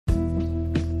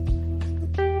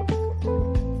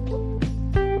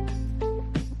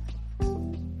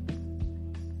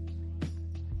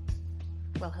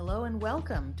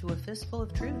welcome to A Fistful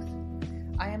of Truth.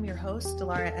 I am your host,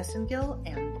 Delara Essengill,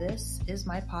 and this is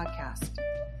my podcast.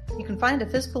 You can find A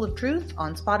Fistful of Truth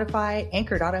on Spotify,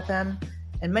 Anchor.fm,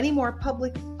 and many more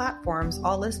public platforms,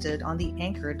 all listed on the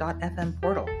Anchor.fm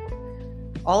portal.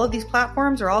 All of these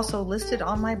platforms are also listed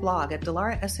on my blog at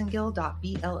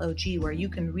delaraessengill.blog, where you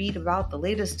can read about the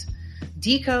latest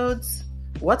decodes,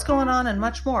 what's going on, and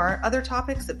much more. Other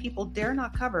topics that people dare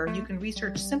not cover, you can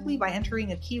research simply by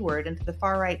entering a keyword into the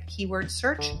far right keyword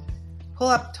search. Pull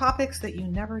up topics that you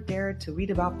never dared to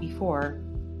read about before.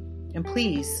 And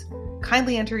please,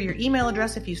 kindly enter your email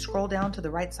address if you scroll down to the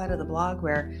right side of the blog,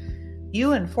 where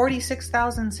you and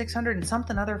 46,600 and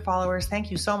something other followers,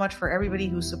 thank you so much for everybody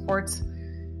who supports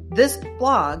this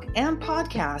blog and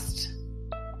podcast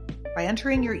by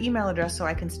entering your email address so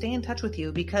I can stay in touch with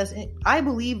you, because I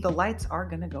believe the lights are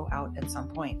going to go out at some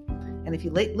point. And if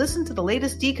you listen to the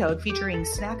latest decode featuring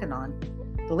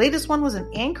Snackanon, the latest one was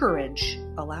in Anchorage,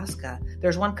 Alaska.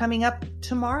 There's one coming up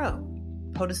tomorrow.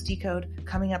 POTUS decode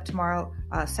coming up tomorrow.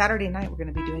 Saturday night we're going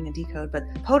to be doing a decode, but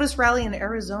POTUS rally in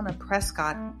Arizona,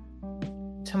 Prescott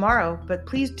tomorrow. But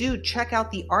please do check out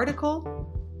the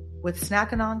article with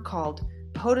Snackanon called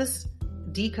POTUS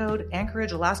Decode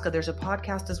Anchorage, Alaska. There's a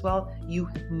podcast as well. You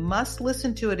must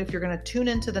listen to it if you're going to tune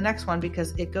into the next one,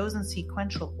 because it goes in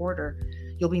sequential order.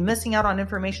 You'll be missing out on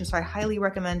information, so I highly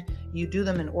recommend you do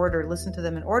them in order, listen to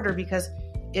them in order, because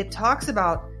it talks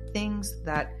about things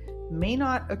that may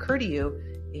not occur to you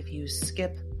if you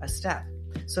skip a step.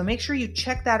 So make sure you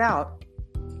check that out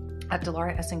at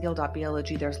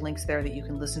delaraessengill.blog. There's links there that you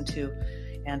can listen to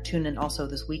and tune in also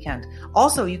this weekend.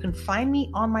 Also, you can find me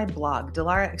on my blog, you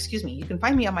can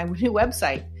find me on my new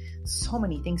website. So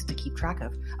many things to keep track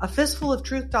of.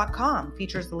 afistfuloftruth.com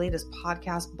features the latest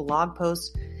podcast, blog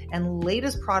posts, and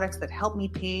latest products that help me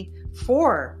pay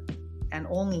for and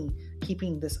only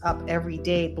keeping this up every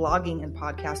day. Blogging and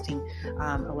podcasting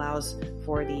allows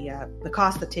for the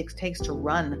cost that takes to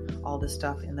run all this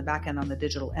stuff in the back end on the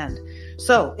digital end.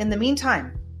 So in the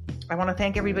meantime, I want to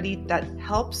thank everybody that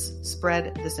helps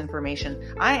spread this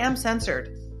information. I am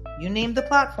censored. You name the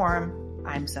platform,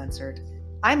 I'm censored.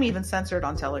 I'm even censored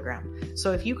on Telegram.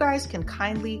 So if you guys can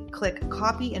kindly click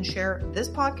copy and share this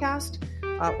podcast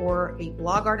or a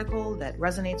blog article that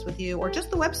resonates with you, or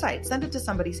just the website, send it to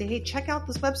somebody. Say, hey, check out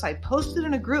this website. Post it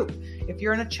in a group. If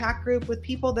you're in a chat group with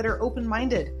people that are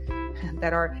open-minded,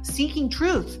 that are seeking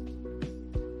truth,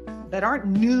 that aren't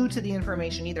new to the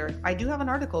information either. I do have an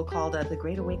article called The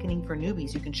Great Awakening for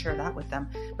Newbies. You can share that with them.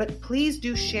 But please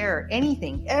do share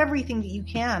everything that you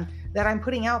can that I'm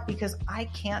putting out, because I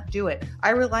can't do it.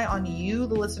 I rely on you,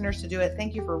 the listeners, to do it.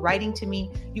 Thank you for writing to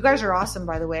me. You guys are awesome,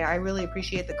 by the way. I really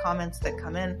appreciate the comments that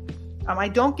come in. I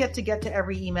don't get to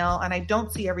every email, and I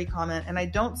don't see every comment, and I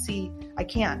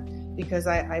can't, because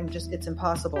it's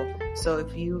impossible. So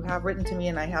if you have written to me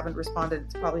and I haven't responded,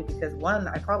 it's probably because, one,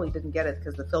 I probably didn't get it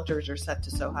because the filters are set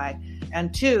to so high.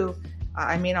 And two,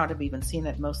 I may not have even seen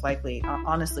it, most likely,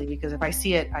 honestly, because if I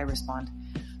see it, I respond.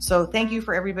 So thank you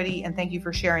for everybody, and thank you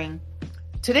for sharing.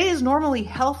 Today is normally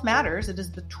Health Matters. It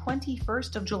is the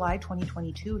 21st of July,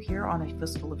 2022, here on A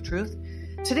Fistful of Truth.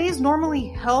 Today is normally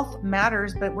Health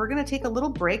Matters, but we're going to take a little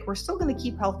break. We're still going to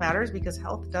keep Health Matters because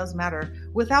health does matter.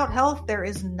 Without health, there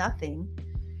is nothing.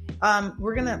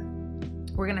 We're going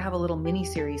to have a little mini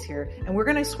series here, and we're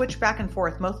going to switch back and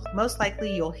forth. Most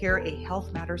likely you'll hear a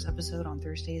Health Matters episode on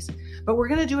Thursdays, but we're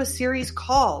going to do a series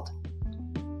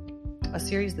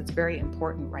that's very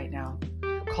important right now,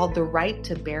 called The Right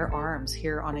to Bear Arms,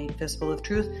 here on A Fistful of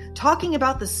Truth, talking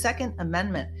about the Second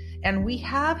Amendment. And we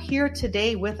have here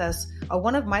today with us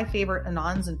one of my favorite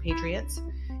Anons and Patriots.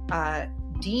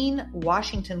 Dean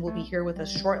Washington will be here with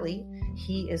us shortly.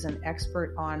 He is an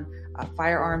expert on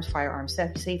firearms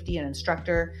safety, and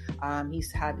instructor.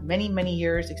 He's had many, many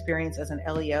years experience as an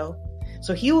LEO.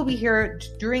 So he will be here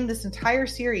during this entire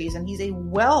series, and he's a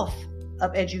wealth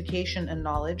of education and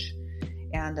knowledge.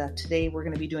 And today we're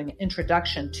going to be doing an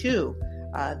introduction to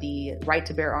the right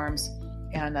to bear arms.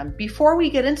 And before we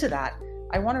get into that,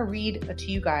 I want to read to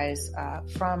you guys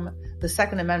from the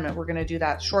Second Amendment. We're going to do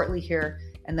that shortly here,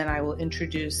 and then I will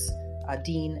introduce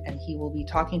Dean, and he will be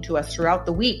talking to us throughout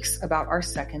the weeks about our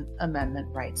Second Amendment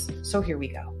rights. So here we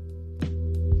go.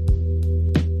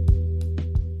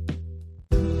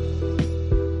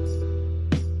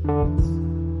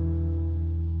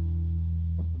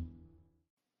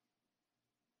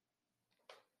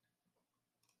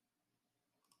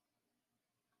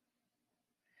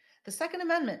 The Second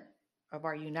Amendment of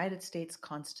our United States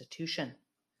Constitution.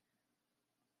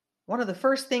 One of the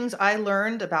first things I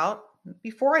learned about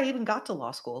before I even got to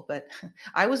law school, but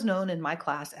I was known in my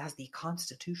class as the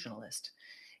constitutionalist.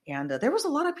 And there was a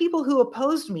lot of people who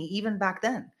opposed me even back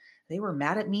then. They were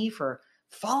mad at me for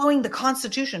following the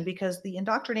Constitution because the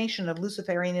indoctrination of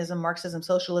Luciferianism, Marxism,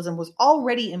 socialism was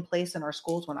already in place in our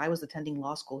schools when I was attending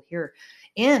law school here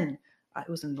it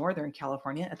was in Northern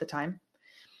California at the time.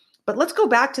 But let's go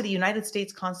back to the United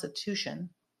States Constitution,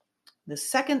 the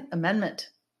Second Amendment.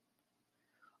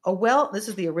 This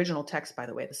is the original text, by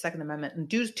the way, the Second Amendment. And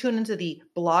do tune into the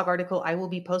blog article I will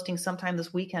be posting sometime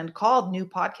this weekend called New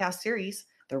Podcast Series,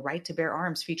 The Right to Bear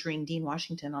Arms, featuring Dean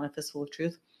Washington on A Fistful of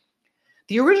Truth.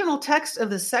 The original text of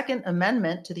the Second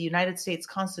Amendment to the United States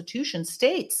Constitution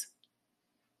states,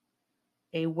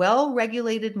 a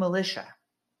well-regulated militia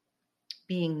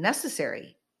being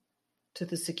necessary to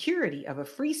the security of a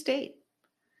free state,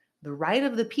 the right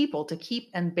of the people to keep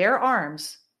and bear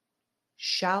arms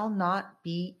shall not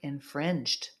be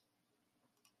infringed.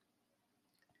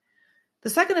 The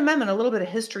Second Amendment, a little bit of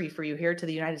history for you here to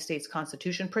the United States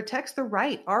Constitution, protects the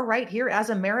right, our right here as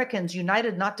Americans,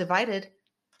 united, not divided,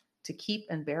 to keep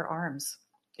and bear arms.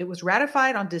 It was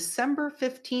ratified on December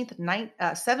 15th,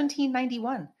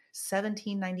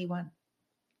 1791,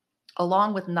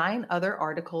 along with 9 other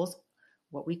articles,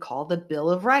 what we call the Bill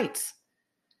of Rights.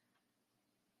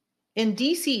 In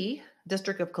D.C.,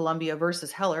 District of Columbia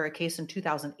versus Heller, a case in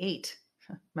 2008,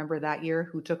 remember that year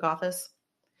who took office?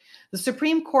 The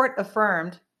Supreme Court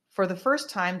affirmed for the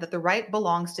first time that the right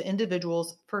belongs to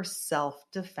individuals for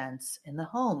self-defense in the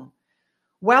home,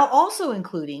 while also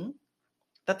including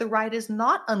that the right is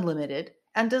not unlimited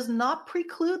and does not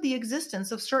preclude the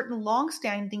existence of certain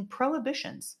long-standing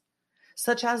prohibitions,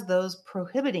 such as those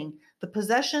prohibiting the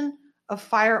possession of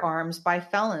firearms by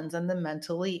felons and the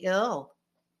mentally ill,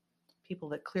 people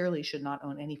that clearly should not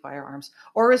own any firearms,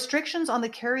 or restrictions on the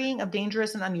carrying of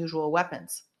dangerous and unusual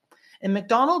weapons. In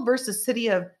McDonald versus City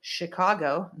of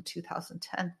Chicago in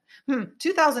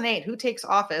 2008, who takes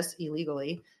office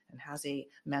illegally and has a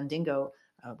Mandingo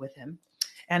with him?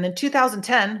 And in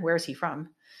 2010, where is he from?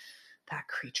 That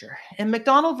creature. In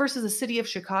McDonald versus the City of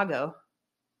Chicago,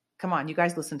 come on, you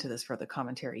guys listen to this for the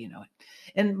commentary, you know it.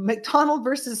 In McDonald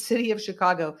versus City of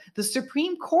Chicago, the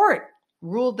Supreme Court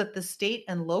ruled that the state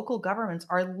and local governments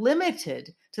are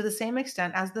limited to the same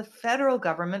extent as the federal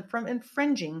government from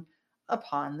infringing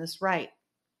upon this right.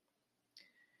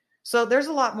 So there's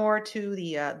a lot more to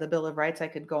the Bill of Rights. I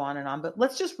could go on and on, but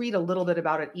let's just read a little bit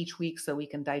about it each week so we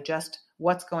can digest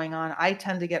what's going on. I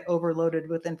tend to get overloaded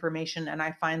with information, and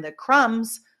I find that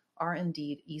crumbs are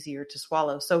indeed easier to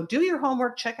swallow. So do your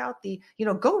homework, check out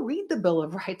go read the Bill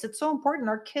of Rights. It's so important.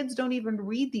 Our kids don't even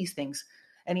read these things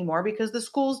anymore because the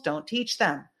schools don't teach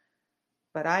them.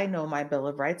 But I know my Bill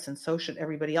of Rights, and so should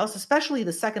everybody else, especially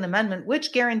the Second Amendment,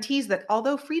 which guarantees that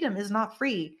although freedom is not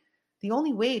free, the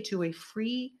only way to a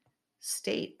free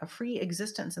state, a free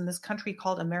existence in this country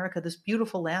called America, this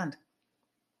beautiful land,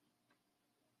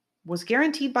 was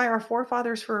guaranteed by our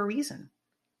forefathers for a reason.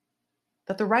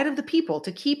 That the right of the people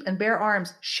to keep and bear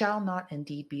arms shall not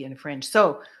indeed be infringed.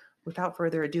 So, without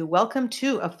further ado, welcome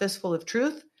to A Fistful of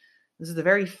Truth. This is the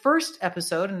very first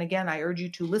episode, and again, I urge you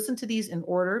to listen to these in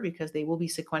order because they will be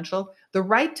sequential. The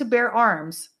right to bear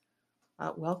arms.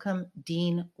 Welcome,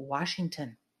 Dean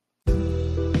Washington.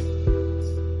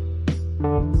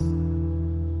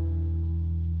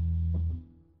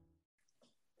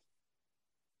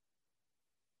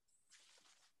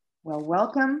 Well,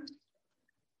 welcome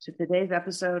to today's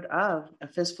episode of A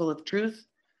Fistful of Truth.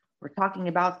 We're talking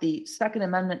about the Second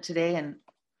Amendment today and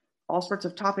all sorts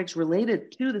of topics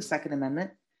related to the Second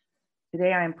Amendment.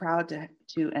 Today, I am proud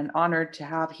to and honored to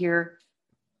have here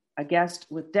a guest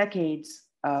with decades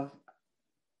of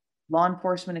law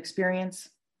enforcement experience,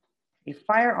 a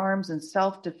firearms and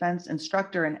self-defense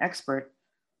instructor and expert.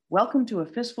 Welcome to A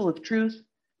Fistful of Truth,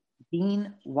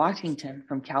 Dean Washington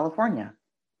from California.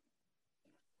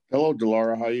 Hello,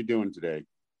 Delara. How are you doing today?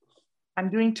 I'm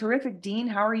doing terrific, Dean.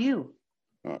 How are you?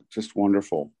 Just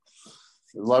wonderful.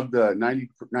 I love the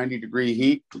 90 degree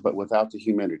heat, but without the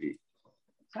humidity.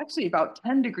 It's actually about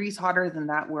 10 degrees hotter than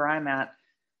that where I'm at.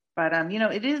 But,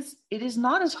 it is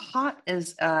not as hot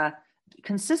as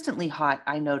consistently hot,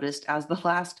 I noticed, as the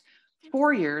last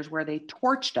 4 years where they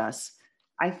torched us.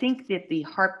 I think that the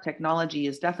HAARP technology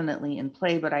is definitely in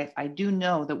play, but I do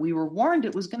know that we were warned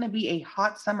it was going to be a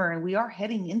hot summer, and we are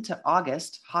heading into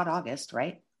August, hot August,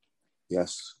 right?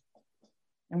 Yes.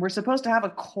 And we're supposed to have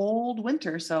a cold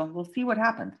winter, so we'll see what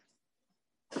happens.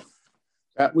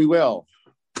 That we will.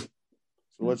 So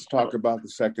let's talk about the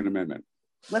Second Amendment.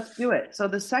 Let's do it. So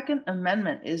the Second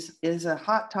Amendment is a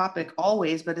hot topic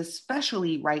always, but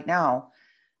especially right now.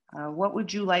 What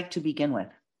would you like to begin with?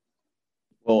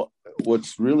 Well,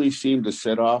 what's really seemed to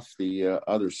set off the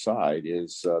other side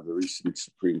is the recent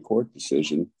Supreme Court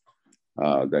decision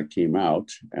that came out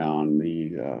on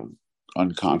the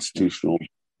unconstitutional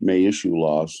May issue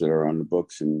laws that are on the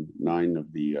books in 9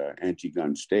 of the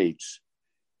anti-gun states.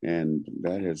 And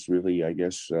that has really, I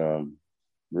guess,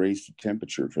 raised the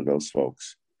temperature for those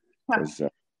folks, because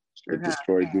it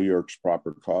destroyed New York's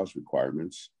proper cause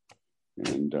requirements.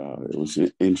 And it was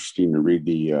interesting to read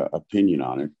the opinion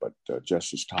on it, but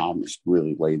Justice Thomas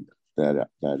really laid that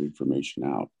information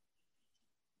out.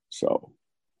 So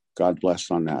God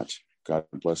bless on that. God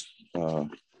bless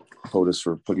POTUS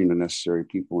for putting the necessary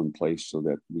people in place so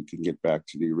that we can get back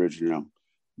to the original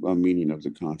meaning of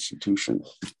the Constitution.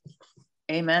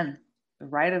 Amen. The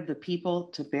right of the people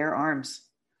to bear arms.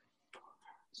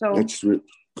 So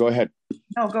go ahead.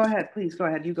 No, go ahead. Please go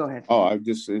ahead. You go ahead. Oh, I'm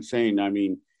just saying, I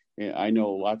mean, I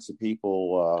know lots of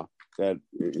people that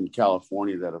in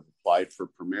California that have applied for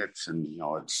permits, and, you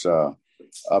know, it's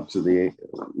up to the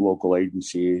local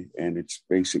agency, and it's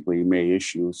basically may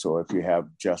issue. So if you have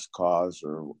just cause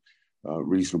or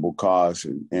reasonable cause,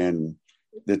 and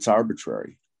it's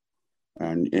arbitrary.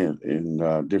 And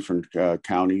in different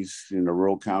counties, in the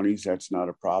rural counties, that's not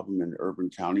a problem. In urban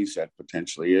counties, that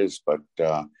potentially is. But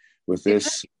with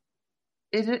this,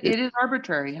 it is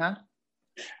arbitrary, huh?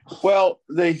 Well,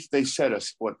 they set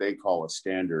us what they call a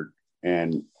standard,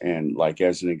 and like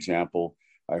as an example,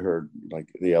 I heard like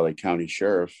the LA County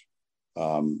Sheriff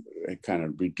it kind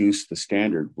of reduced the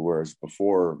standard, whereas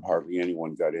before hardly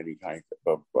anyone got any kind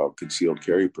of concealed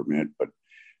carry permit, but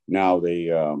now they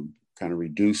kind of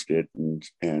reduced it, and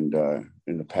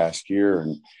in the past year,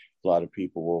 and a lot of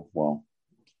people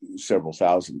several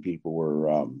thousand people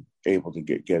were able to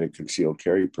get a concealed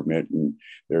carry permit, and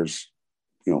there's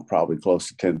probably close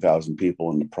to 10,000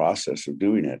 people in the process of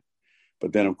doing it.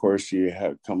 But then, of course, you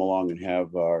have come along and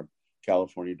have our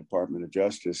California Department of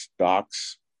Justice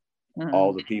docs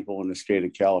all the people in the state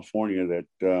of California that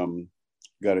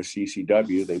got a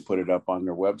CCW. They put it up on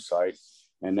their website,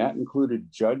 and that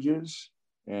included judges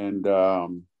and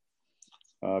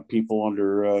people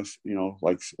under,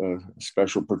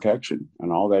 special protection,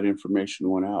 and all that information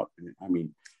went out. I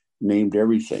mean, named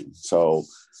everything. So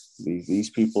these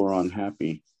people are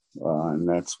unhappy, and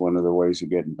that's one of the ways of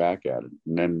getting back at it.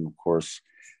 And then, of course,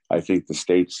 I think the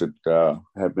states that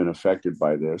have been affected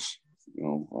by this,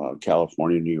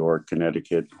 California, New York,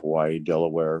 Connecticut, Hawaii,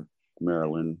 Delaware,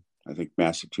 Maryland, I think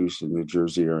Massachusetts and New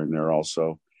Jersey are in there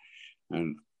also,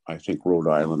 and I think Rhode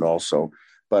Island also.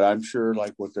 But I'm sure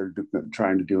like what they're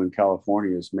trying to do in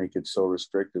California is make it so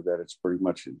restrictive that it's pretty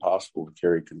much impossible to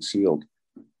carry concealed.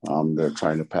 They're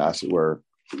trying to pass it where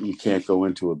you can't go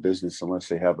into a business unless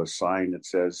they have a sign that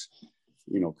says,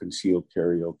 concealed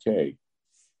carry okay.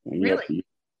 And really?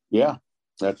 Yeah,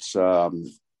 that's,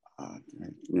 don't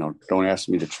ask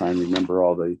me to try and remember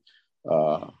all the,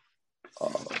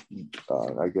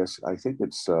 I think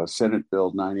it's Senate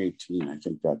Bill 918. I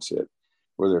think that's it,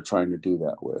 where they're trying to do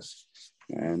that with.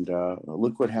 And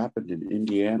look what happened in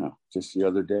Indiana just the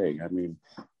other day. I mean,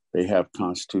 they have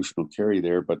constitutional carry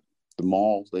there, but the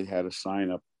malls, they had a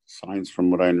signs from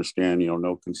what I understand,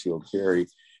 no concealed carry.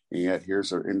 And yet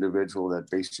here's an individual that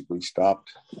basically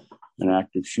stopped an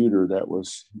active shooter that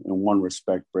was in one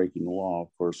respect breaking the law. Of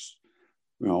course,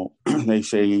 they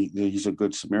say he's a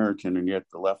good Samaritan, and yet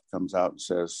the left comes out and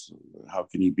says, how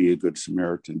can he be a good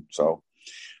Samaritan? So,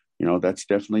 that's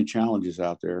definitely challenges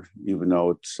out there, even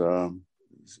though it's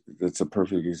a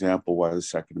perfect example why the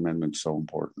Second Amendment is so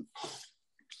important.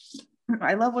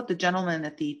 I love what the gentleman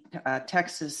at the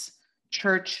Texas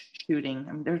church shooting,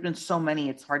 I mean, there's been so many,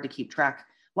 it's hard to keep track.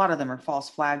 A lot of them are false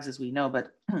flags, as we know,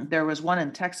 but there was one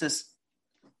in Texas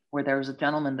where there was a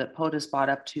gentleman that POTUS brought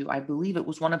up to, I believe it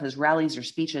was one of his rallies or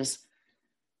speeches,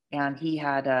 and he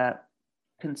had a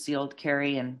concealed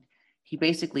carry, and he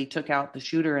basically took out the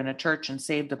shooter in a church and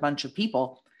saved a bunch of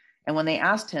people. And when they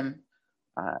asked him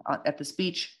at the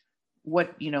speech,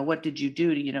 what did you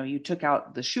do? You took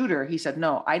out the shooter. He said,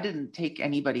 no, I didn't take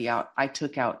anybody out. I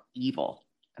took out evil.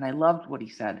 And I loved what he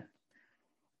said.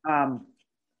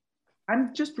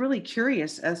 I'm just really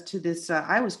curious as to this.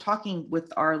 I was talking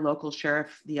with our local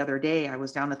sheriff the other day. I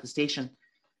was down at the station,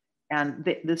 and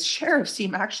the sheriff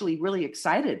seemed actually really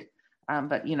excited.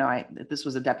 But this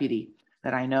was a deputy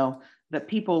that I know, that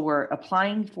people were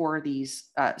applying for these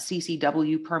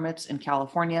CCW permits in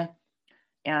California.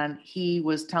 And he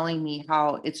was telling me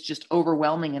how it's just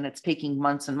overwhelming, and it's taking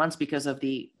months and months because of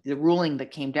the ruling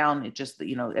that came down. It just,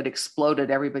 it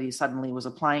exploded. Everybody suddenly was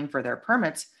applying for their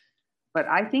permits. But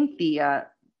I think the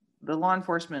law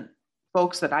enforcement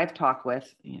folks that I've talked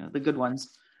with, the good ones,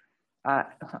 I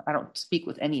don't speak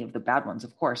with any of the bad ones,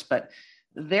 of course, but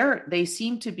they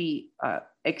seem to be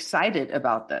excited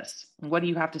about this. What do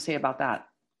you have to say about that?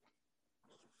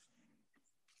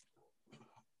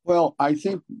 Well, I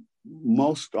think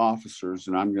most officers,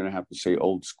 and I'm going to have to say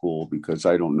old school because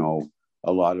I don't know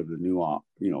a lot of the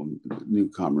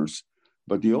newcomers,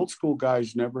 but the old school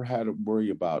guys never had to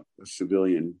worry about a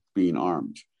civilian being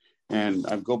armed. And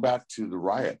I go back to the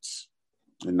riots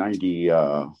in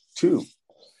 '92,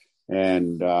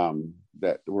 and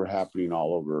that were happening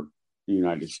all over the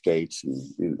United States,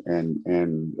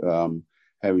 and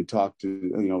having talked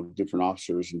to different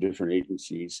officers in different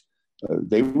agencies,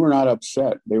 they were not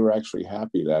upset. They were actually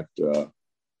happy that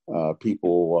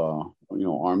people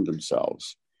armed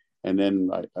themselves. And then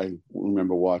I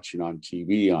remember watching on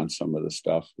TV on some of the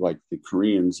stuff, like the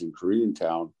Koreans in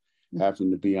Koreatown having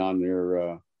to be on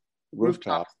their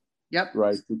rooftop, yep,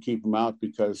 right, to keep them out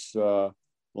because law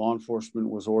enforcement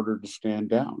was ordered to stand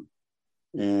down.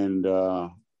 And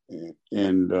I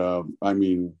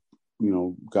mean,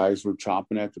 guys were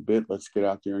chomping at the bit. Let's get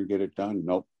out there and get it done.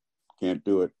 Nope, can't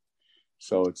do it.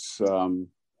 So it's the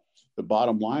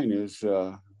bottom line is,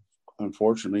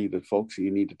 unfortunately, the folks,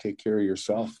 you need to take care of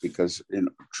yourself, because in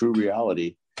true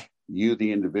reality, you,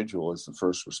 the individual, is the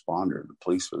first responder. The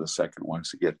police were the second ones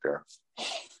to get there.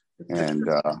 And,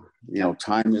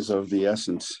 time is of the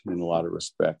essence in a lot of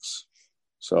respects.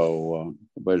 So,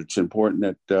 but it's important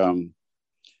that,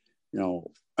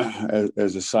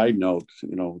 as a side note,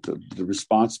 the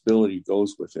responsibility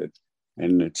goes with it.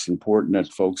 And it's important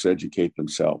that folks educate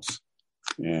themselves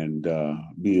and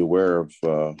be aware of,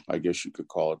 I guess you could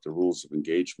call it, the rules of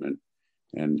engagement,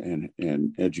 and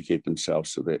educate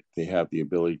themselves so that they have the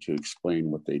ability to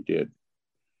explain what they did.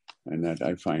 And that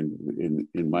I find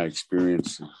in my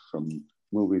experience from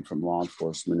moving from law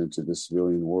enforcement into the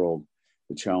civilian world,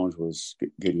 the challenge was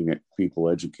getting people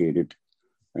educated,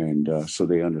 and so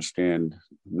they understand,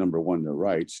 number one, their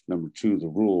rights, number two, the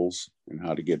rules, and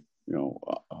how to get,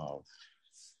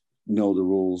 know the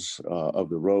rules of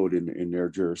the road in their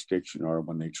jurisdiction or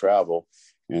when they travel,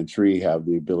 and three, have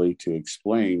the ability to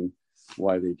explain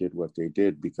why they did what they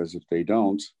did, because if they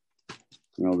don't,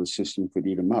 the system could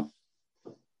eat them up.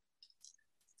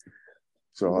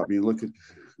 So I mean, look at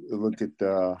what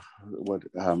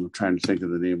I'm trying to think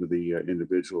of the name of the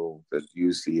individual that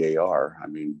used the AR. I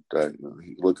mean,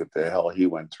 look at the hell he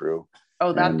went through.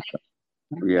 Oh, that.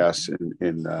 Yes,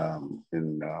 in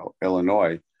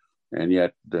Illinois, and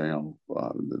yet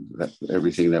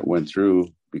everything that went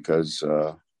through, because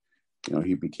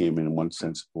he became, in one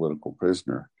sense, a political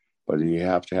prisoner. But you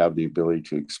have to have the ability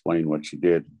to explain what you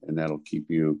did, and that'll keep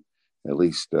you at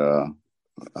least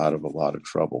out of a lot of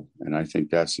trouble. And I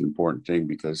think that's an important thing,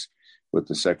 because with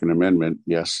the Second Amendment,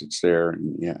 yes, it's there,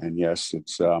 and yes,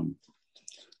 it's a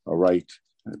right,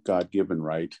 a God-given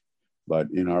right. But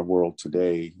in our world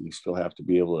today, you still have to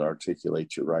be able to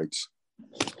articulate your rights.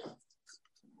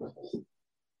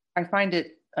 I find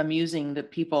it amusing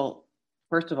that people,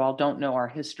 first of all, don't know our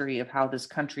history of how this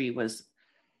country was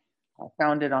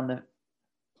founded on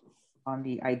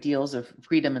the ideals of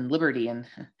freedom and liberty, and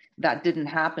that didn't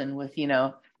happen with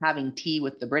having tea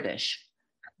with the British.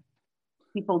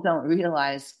 People don't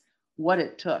realize what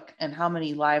it took and how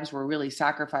many lives were really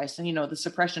sacrificed. And the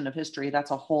suppression of history,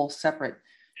 that's a whole separate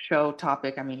show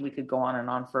topic. I mean, we could go on and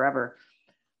on forever.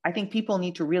 I think people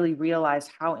need to really realize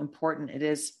how important it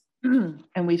is.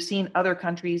 And we've seen other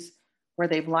countries where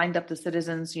they've lined up the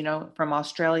citizens, from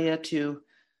Australia to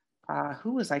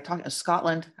who was I talking?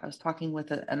 Scotland. I was talking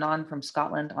with Anon from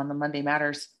Scotland on the Monday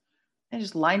Matters. They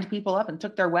just lined people up and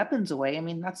took their weapons away. I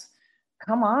mean,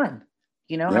 come on,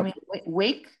 Yep. I mean,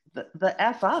 wake the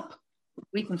F up.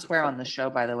 We can swear on this show,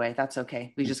 by the way. That's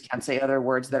okay. We just can't say other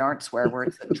words that aren't swear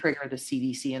words that trigger the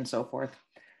CDC and so forth.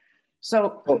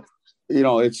 So,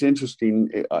 it's interesting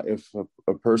if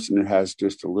a person has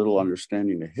just a little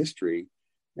understanding of history,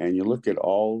 and you look at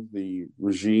all the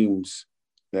regimes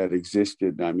that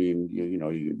existed. I mean, you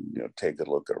take a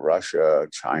look at Russia,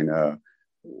 China,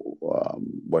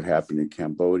 what happened in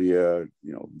Cambodia,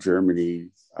 Germany.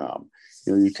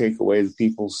 You take away the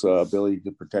people's ability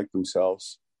to protect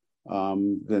themselves,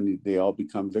 then they all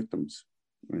become victims.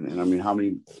 And I mean, how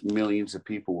many millions of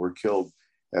people were killed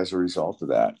as a result of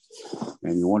that?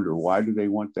 And you wonder, why do they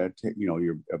want that?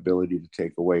 Your ability to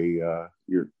take away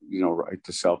your right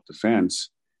to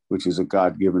self-defense, which is a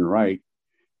God-given right.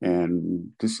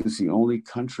 And this is the only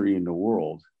country in the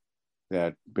world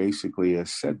that basically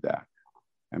has said that.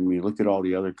 I mean, look at all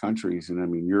the other countries, and I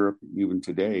mean, Europe, even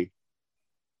today,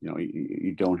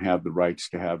 you don't have the rights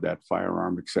to have that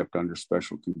firearm except under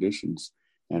special conditions.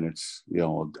 And it's,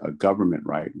 a government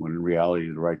right, when in reality,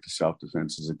 the right to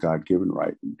self-defense is a God-given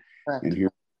right. And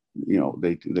here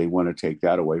they want to take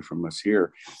that away from us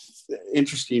here.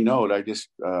 Interesting note, I just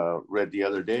read the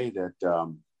other day that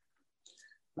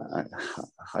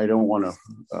I don't want to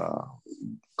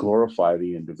glorify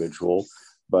the individual,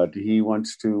 but he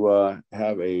wants to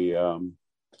have a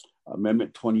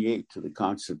Amendment 28 to the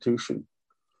Constitution.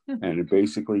 And it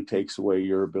basically takes away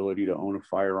your ability to own a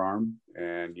firearm,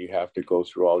 and you have to go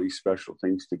through all these special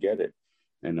things to get it.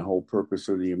 And the whole purpose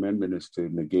of the amendment is to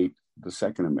negate the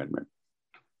Second Amendment.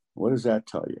 What does that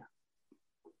tell you?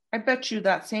 I bet you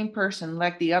that same person,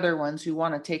 like the other ones who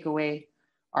want to take away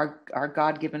our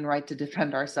God-given right to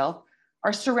defend ourselves,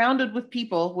 are surrounded with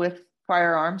people with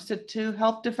firearms to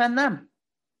help defend them.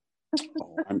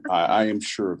 I am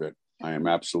sure of it. I am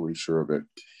absolutely sure of it.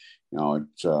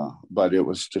 But it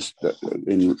was just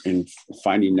in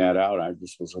finding that out, I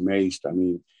just was amazed. I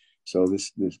mean, so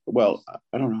this well,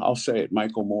 I don't know. I'll say it.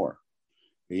 Michael Moore,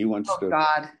 he wants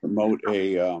to promote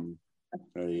a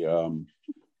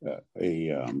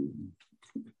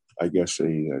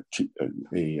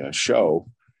show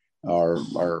or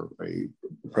a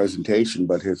presentation,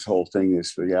 but his whole thing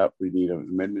is we need an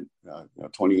amendment,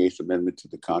 28th Amendment to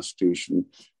the Constitution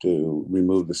to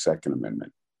remove the Second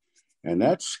Amendment. And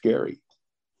that's scary.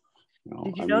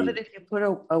 Did you know that if you put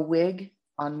a wig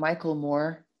on Michael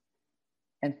Moore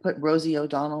and put Rosie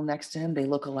O'Donnell next to him, they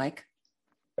look alike?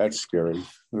 That's scary.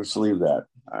 Let's leave that.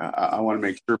 I want to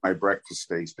make sure my breakfast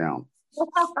stays down.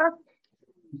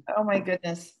 Oh my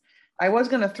goodness. I was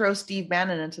going to throw Steve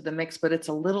Bannon into the mix, but it's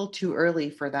a little too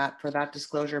early for that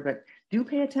disclosure. But do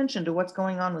pay attention to what's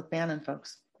going on with Bannon,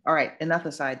 folks. All right, enough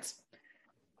asides.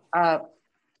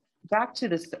 Back to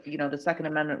this, the Second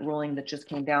Amendment ruling that just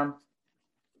came down.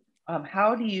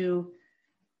 How do you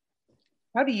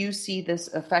see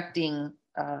this affecting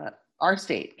our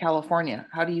state, California?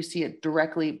 How do you see it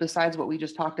directly, besides what we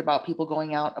just talked about, people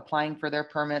going out, applying for their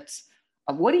permits?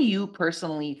 What do you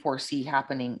personally foresee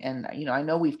happening? And, I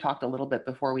know we've talked a little bit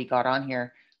before we got on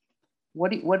here.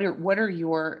 What are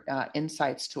your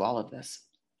insights to all of this?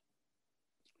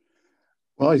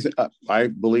 Well, I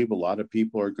believe a lot of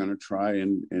people are going to try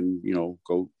and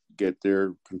go get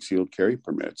their concealed carry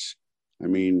permits. I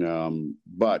mean,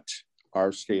 but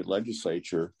our state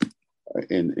legislature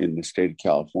in the state of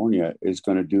California is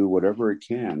going to do whatever it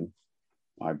can,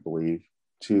 I believe,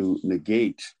 to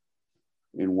negate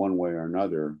in one way or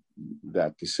another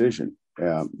that decision.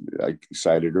 I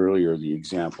cited earlier the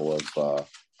example of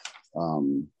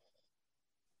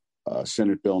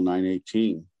Senate Bill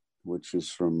 918, which is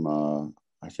from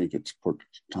I think it's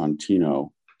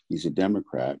Portantino. He's a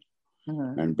Democrat.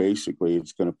 Mm-hmm. And basically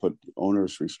it's going to put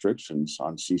onerous restrictions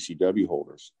on CCW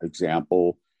holders.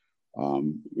 Example,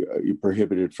 you're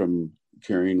prohibited from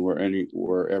carrying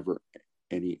wherever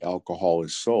any alcohol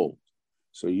is sold.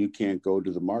 So you can't go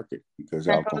to the market because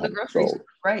alcohol is sold.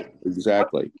 Right.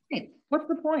 Exactly. What's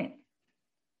the point?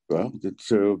 Well,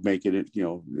 to make it,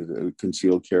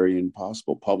 concealed carry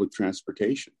impossible. Public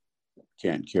transportation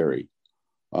can't carry.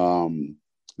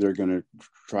 They're going to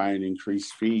try and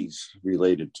increase fees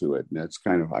related to it. And that's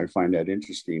I find that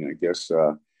interesting. I guess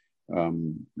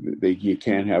you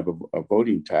can't have a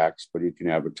voting tax, but you can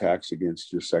have a tax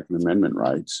against your Second Amendment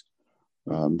rights.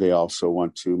 They also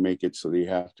want to make it so they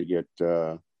have to get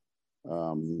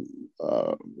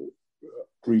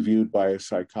reviewed by a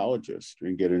psychologist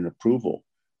and get an approval.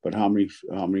 But how many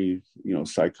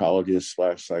psychologists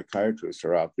 / psychiatrists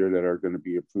are out there that are going to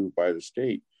be approved by the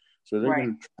state? So they're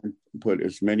going to try and put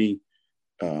as many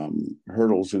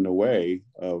hurdles in the way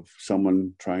of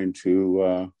someone trying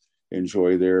to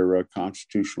enjoy their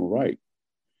constitutional right.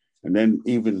 And then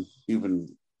even,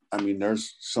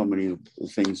 there's so many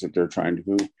things that they're trying to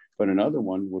do. But another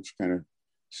one, which kind of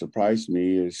surprised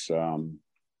me, is I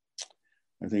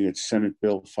think it's Senate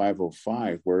Bill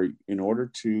 505, where in order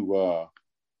to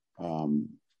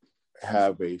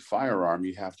have a firearm,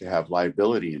 you have to have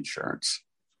liability insurance.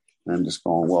 And I'm just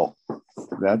going, well,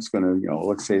 that's going to,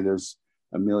 let's say there's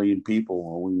 1 million people.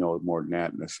 Well, we know more than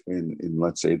that in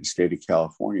let's say, the state of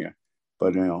California.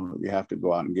 But, you have to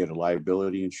go out and get a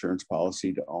liability insurance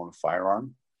policy to own a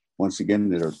firearm. Once again,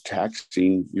 they're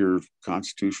taxing your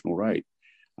constitutional right.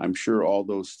 I'm sure all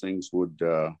those things would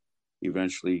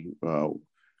eventually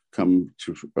come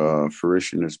to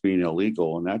fruition as being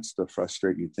illegal. And that's the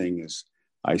frustrating thing is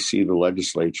I see the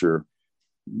legislature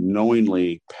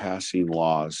knowingly passing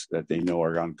laws that they know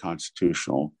are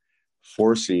unconstitutional,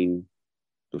 forcing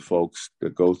the folks to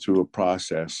go through a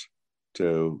process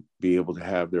to be able to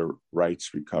have their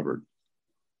rights recovered.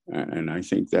 And I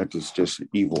think that is just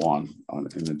evil on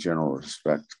in the general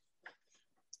respect.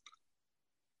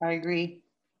 I agree.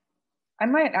 I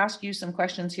might ask you some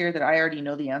questions here that I already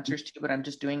know the answers to, but I'm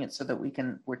just doing it so that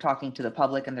we're talking to the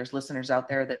public and there's listeners out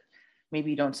there that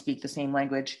maybe don't speak the same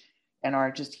language and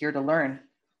are just here to learn.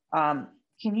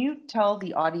 Can you tell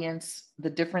the audience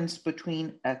the difference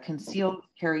between a concealed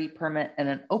carry permit and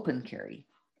an open carry?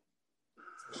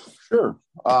 Sure.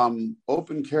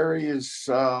 Open carry is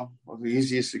the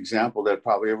easiest example that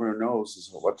probably everyone knows is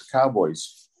what the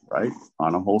cowboys, right?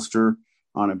 On a holster,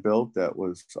 on a belt, that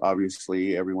was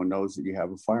obviously everyone knows that you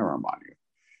have a firearm on you.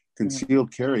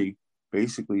 Concealed carry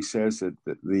basically says that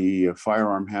the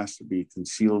firearm has to be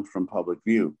concealed from public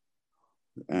view.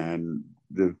 And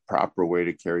the proper way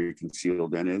to carry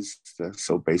concealed in is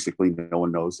so basically no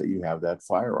one knows that you have that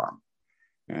firearm.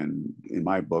 And in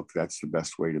my book, that's the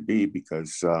best way to be,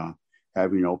 because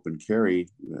having open carry,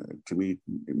 to me,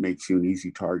 it makes you an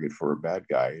easy target for a bad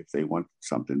guy if they want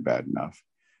something bad enough.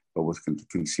 But with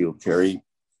concealed carry,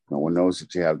 no one knows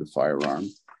that you have the firearm.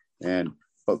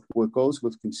 But what goes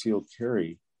with concealed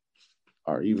carry,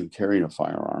 or even carrying a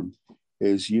firearm,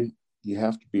 is you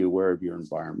have to be aware of your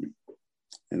environment.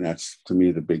 And that's, to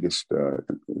me, the biggest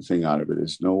thing out of it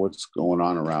is know what's going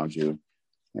on around you.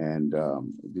 And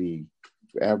the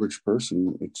average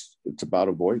person, it's about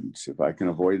avoidance. If I can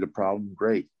avoid the problem,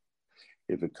 great.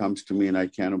 If it comes to me and I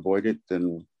can't avoid it,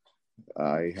 then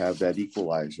I have that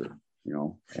equalizer,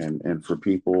 and for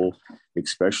people,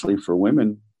 especially for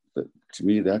women, to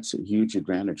me, that's a huge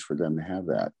advantage for them to have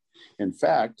that. In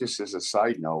fact, just as a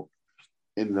side note,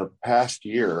 in the past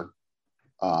year,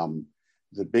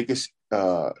 the biggest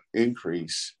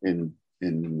increase in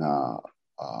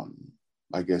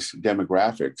I guess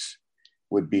demographics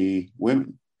would be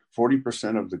women.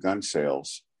 40% of the gun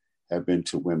sales have been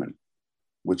to women,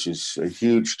 which is a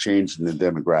huge change in the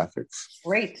demographics.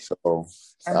 Great. So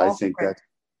I think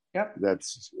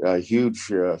that's a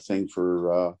huge thing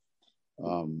for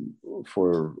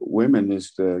women,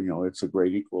 is it's a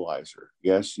great equalizer.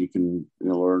 Yes, you can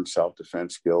learn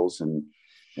self-defense skills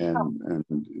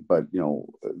but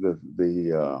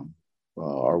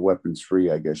are weapons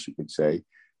free, I guess you could say.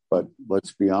 But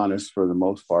let's be honest, for the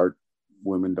most part,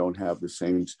 women don't have the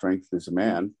same strength as a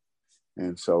man.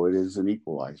 And so it is an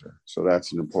equalizer. So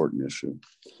that's an important issue.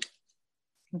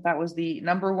 That was the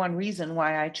number one reason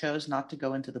why I chose not to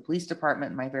go into the police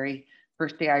department. My very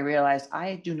first day, I realized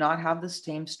I do not have the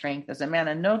same strength as a man.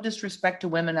 And no disrespect to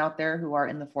women out there who are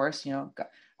in the force.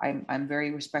 I'm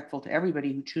very respectful to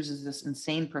everybody who chooses this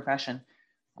insane profession,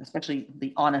 especially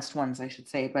the honest ones, I should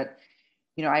say. But,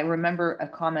 I remember a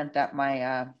comment that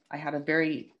I had a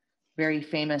very, very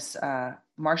famous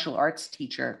martial arts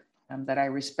teacher that I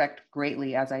respect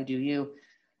greatly, as I do you.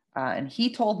 And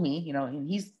he told me,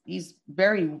 he's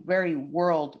very, very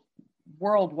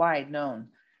worldwide known,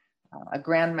 a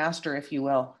grandmaster, if you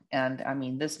will. And I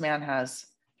mean, this man has,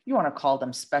 you want to call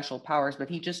them special powers, but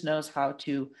he just knows how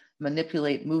to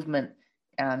manipulate movement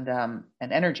and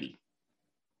energy.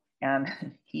 And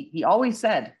he always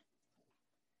said,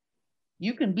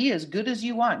 you can be as good as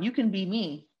you want. You can be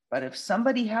me, but if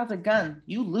somebody has a gun,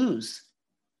 you lose.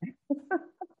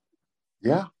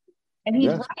 Yeah. And he's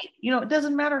right. It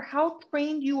doesn't matter how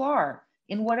trained you are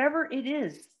in whatever it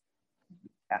is,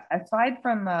 aside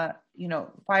from,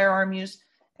 firearm use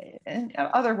and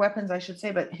other weapons, I should say.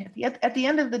 But at the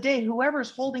end of the day, whoever's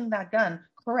holding that gun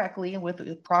correctly and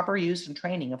with proper use and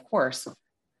training, of course,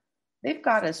 they've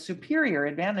got a superior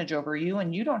advantage over you,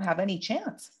 and you don't have any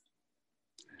chance.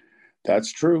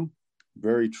 That's true.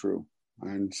 Very true.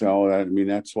 And so,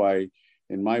 that's why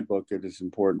in my book, it is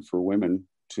important for women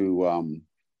to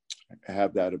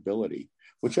have that ability,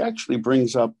 which actually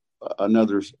brings up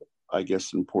another, I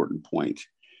guess, important point.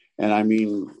 And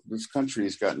this country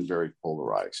has gotten very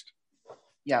polarized.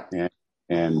 Yeah.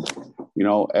 And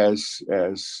as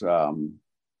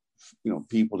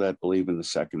people that believe in the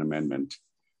Second Amendment,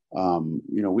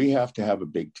 we have to have a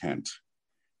big tent,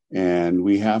 and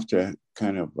we have to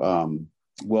kind of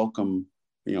welcome,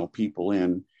 people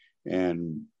in,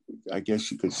 and I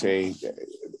guess you could say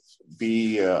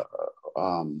be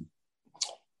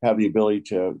have the ability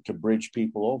to bridge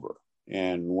people over.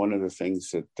 And one of the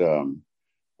things that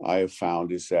I have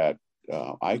found is that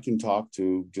I can talk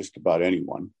to just about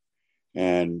anyone.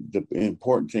 And the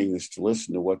important thing is to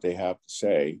listen to what they have to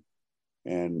say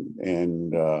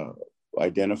and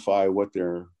identify what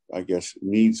their, I guess,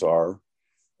 needs are.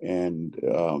 And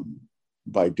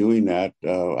by doing that,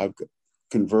 I've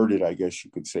converted, I guess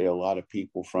you could say, a lot of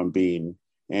people from being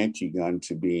anti-gun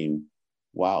to being,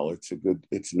 wow, it's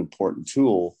an important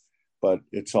tool, but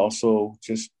it's also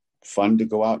just fun to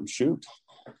go out and shoot.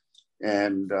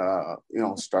 And,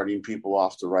 starting people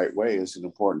off the right way is an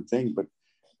important thing. But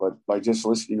by just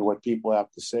listening to what people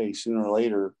have to say, sooner or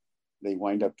later, they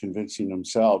wind up convincing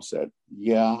themselves that,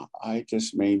 yeah, I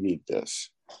just may need this.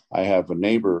 I have a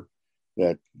neighbor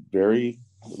that very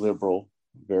liberal,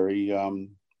 very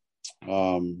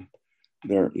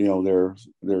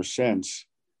their sense,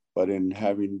 but in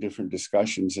having different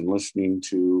discussions and listening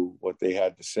to what they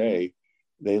had to say,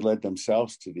 they led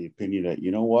themselves to the opinion that,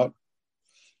 you know what,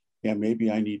 yeah, maybe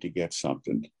I need to get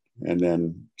something. And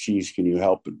then, geez, can you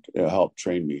help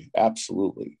train me?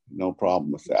 Absolutely, no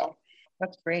problem with that.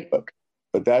 That's great.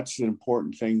 But that's an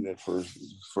important thing that for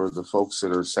the folks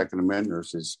that are Second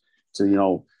Amenders is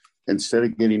to, instead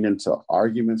of getting into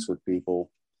arguments with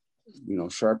people,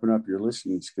 sharpen up your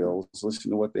listening skills,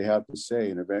 listen to what they have to say,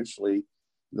 and eventually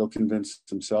they'll convince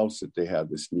themselves that they have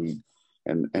this need.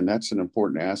 And that's an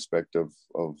important aspect of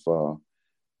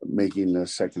making the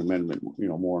Second Amendment,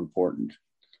 more important.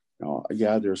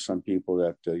 Yeah, there's some people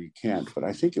that you can't, but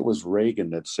I think it was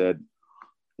Reagan that said,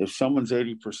 if someone's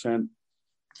 80%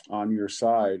 on your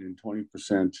side and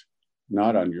 20%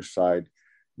 not on your side,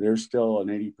 they're still an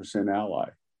 80% ally.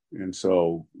 And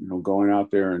so, going out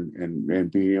there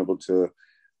and being able to,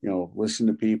 listen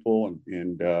to people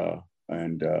and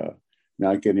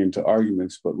not get into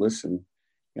arguments, but listen.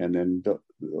 And then a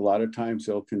lot of times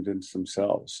they'll convince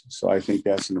themselves. So I think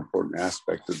that's an important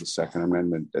aspect of the Second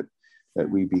Amendment, that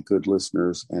we be good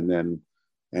listeners and then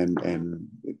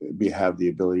have the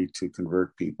ability to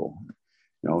convert people,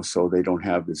 so they don't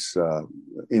have this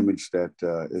image that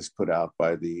is put out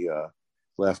by the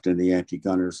left and the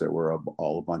anti-gunners that were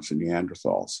all a bunch of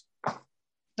Neanderthals.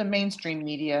 The mainstream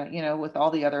media, with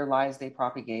all the other lies they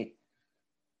propagate,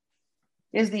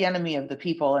 is the enemy of the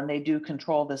people, and they do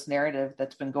control this narrative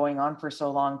that's been going on for so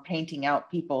long, painting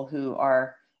out people who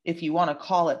are, if you want to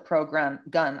call it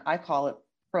pro-gun, I call it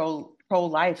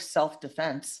pro-life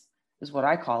self-defense is what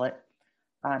I call it.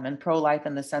 And pro-life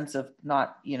in the sense of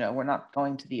not, we're not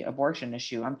going to the abortion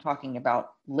issue. I'm talking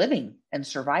about living and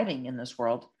surviving in this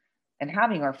world and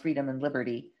having our freedom and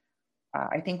liberty.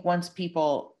 I think once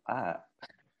people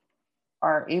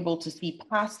are able to see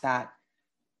past that,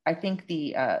 I think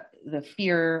the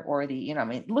fear or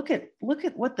look at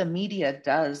what the media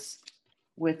does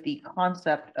with the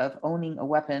concept of owning a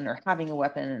weapon or having a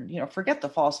weapon, and forget the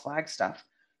false flag stuff.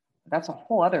 That's a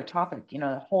whole other topic,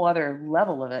 a whole other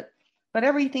level of it. But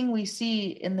everything we see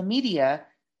in the media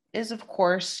is, of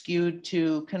course, skewed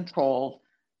to control,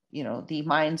 the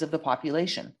minds of the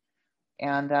population.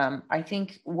 And I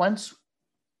think once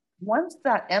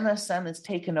that MSM is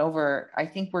taken over, I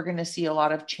think we're going to see a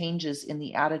lot of changes in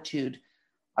the attitude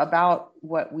about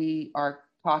what we are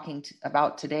talking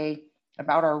about today,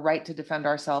 about our right to defend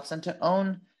ourselves and to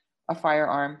own a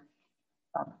firearm.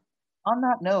 On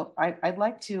that note, I'd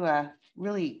like to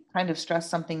really kind of stress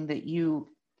something that you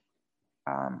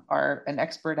are an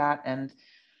expert at and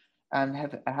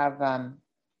have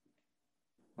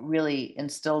really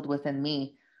instilled within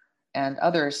me and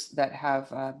others that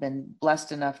have been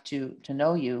blessed enough to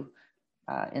know you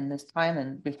in this time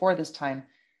and before this time.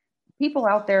 People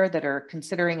out there that are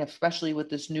considering, especially with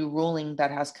this new ruling that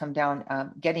has come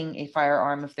down, getting a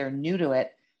firearm if they're new to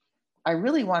it, I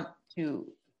really want to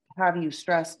have you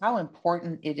stress how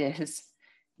important it is.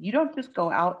 You don't just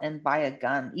go out and buy a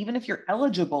gun, even if you're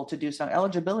eligible to do so.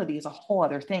 Eligibility is a whole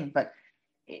other thing, but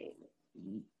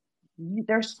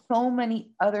there's so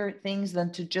many other things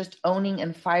than to just owning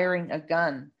and firing a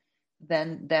gun.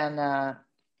 Then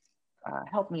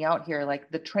help me out here, like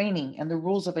the training and the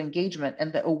rules of engagement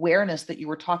and the awareness that you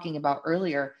were talking about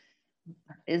earlier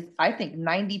is, I think,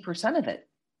 90% of it.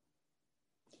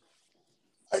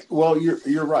 Well,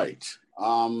 you're right.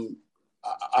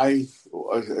 A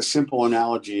simple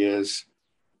analogy is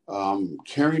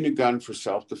carrying a gun for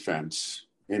self-defense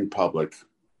in public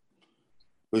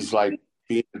was like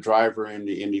being a driver in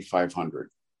the Indy 500.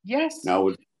 Yes. Now,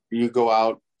 if you go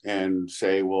out and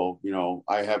say, well,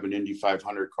 I have an Indy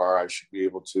 500 car, I should be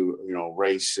able to,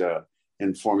 race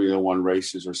in Formula One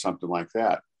races or something like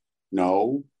that.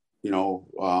 No,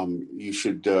 you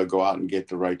should go out and get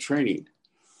the right training.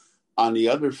 On the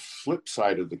other flip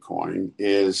side of the coin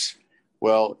is,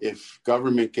 well, if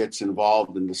government gets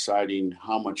involved in deciding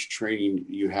how much training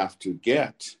you have to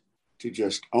get to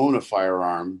just own a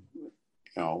firearm,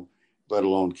 let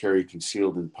alone carry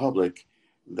concealed in public,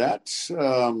 that's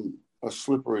a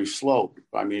slippery slope.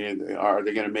 I mean, are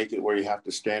they going to make it where you have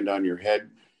to stand on your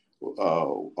head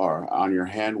or on your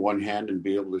hand, one hand, and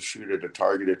be able to shoot at a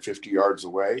target at 50 yards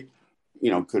away?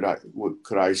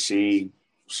 Could I see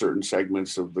certain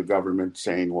segments of the government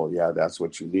saying, well, yeah, that's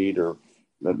what you need, or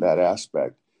that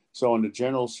aspect? So in the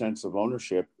general sense of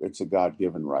ownership, it's a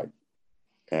God-given right.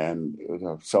 And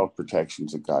self-protection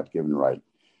is a God-given right.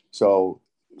 So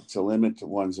it's a limit to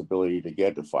one's ability to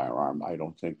get a firearm. I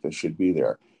don't think that should be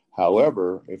there.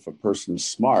 However, if a person's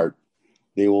smart,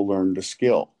 they will learn the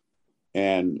skill.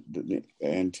 And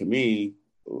to me,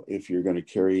 if you're going to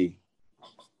carry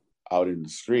out in the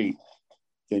street,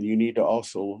 then you need to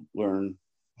also learn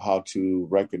how to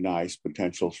recognize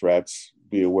potential threats,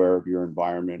 be aware of your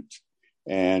environment,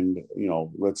 and,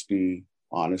 let's be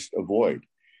honest, avoid.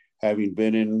 Having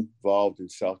been involved in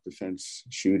self-defense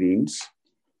shootings,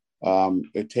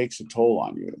 it takes a toll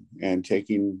on you, and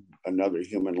taking another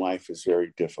human life is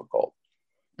very difficult.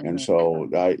 Mm-hmm. And so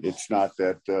it's not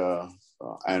that,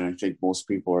 and I think most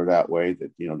people are that way,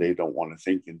 that, they don't want to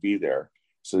think and be there.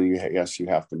 So yes, you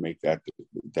have to make that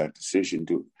decision.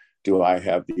 Do I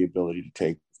have the ability to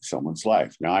take someone's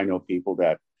life? Now, I know people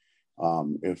that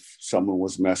if someone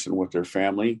was messing with their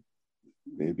family,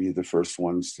 they'd be the first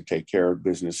ones to take care of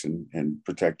business and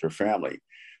protect their family.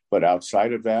 But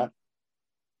outside of that,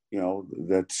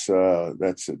 that's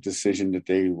a decision that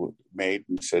they made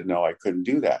and said, no, I couldn't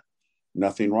do that.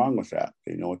 Nothing wrong with that.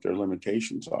 They know what their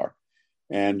limitations are.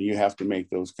 And you have to make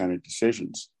those kind of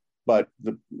decisions. But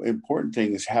the important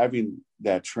thing is having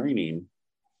that training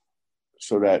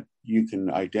so that you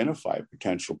can identify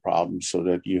potential problems so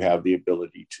that you have the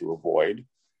ability to avoid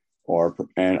or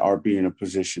be in a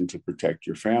position to protect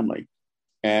your family.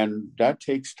 And that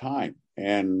takes time.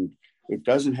 And it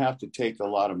doesn't have to take a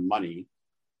lot of money,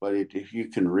 but if you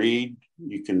can read,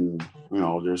 you can,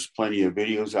 there's plenty of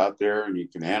videos out there, and you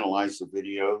can analyze the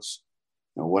videos.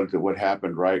 What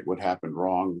happened right, what happened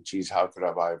wrong. Geez, how could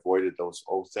have I avoided those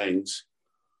old things?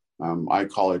 I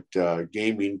call it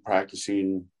gaming,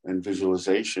 practicing, and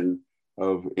visualization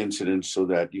of incidents so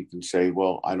that you can say,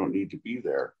 well, I don't need to be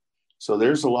there. So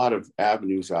there's a lot of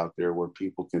avenues out there where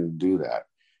people can do that.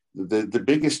 The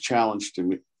biggest challenge to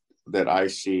me that I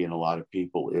see in a lot of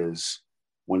people is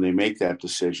when they make that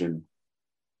decision,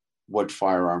 what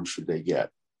firearm should they get?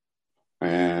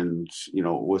 And,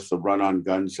 with the run on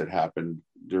guns that happened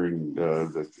during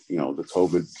the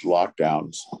COVID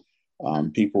lockdowns,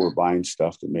 people were buying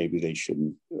stuff that maybe they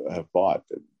shouldn't have bought,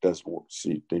 that doesn't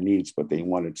suit their needs, but they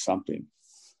wanted something.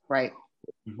 Right.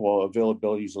 Well,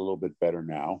 availability is a little bit better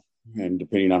now. And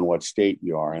depending on what state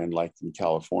you are in, like in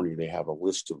California, they have a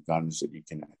list of guns that you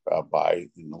can buy.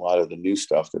 And a lot of the new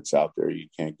stuff that's out there, you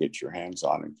can't get your hands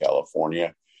on in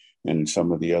California and in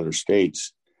some of the other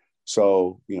states.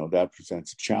 So, that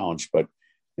presents a challenge, but,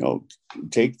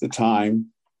 take the time.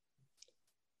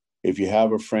 If you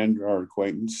have a friend or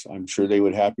acquaintance, I'm sure they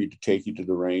would happy to take you to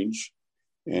the range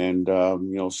and,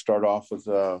 start off with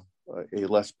a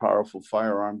less powerful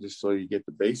firearm just so you get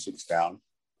the basics down.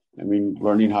 I mean,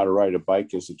 learning how to ride a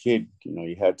bike as a kid,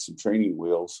 you had some training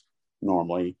wheels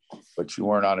normally, but you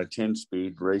weren't on a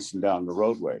 10-speed racing down the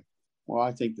roadway. Well,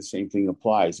 I think the same thing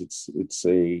applies. It's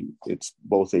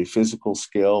both a physical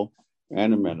skill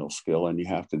and a mental skill, and you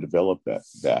have to develop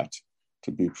that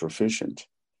to be proficient.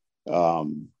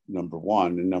 Number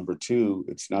one, and number two,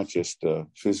 it's not just a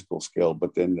physical skill,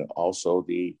 but then also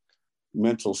the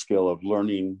mental skill of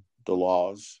learning the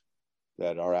laws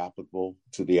that are applicable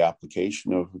to the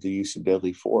application of the use of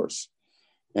deadly force.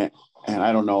 And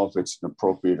I don't know if it's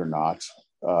appropriate or not,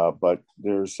 but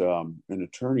there's an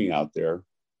attorney out there,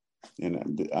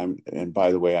 and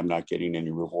by the way, I'm not getting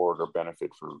any reward or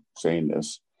benefit for saying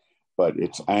this, but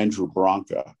it's Andrew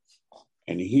Branca,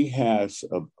 and he has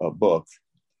a book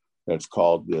that's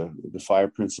called the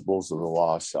 5 Principles of the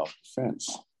Law of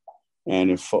Self-Defense.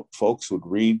 And if folks would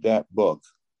read that book,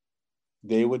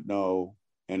 they would know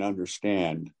and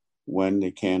understand when they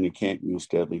can and can't use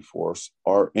deadly force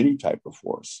or any type of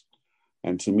force.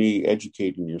 And to me,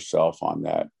 educating yourself on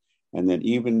that. And then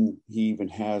he even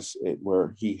has it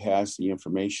where he has the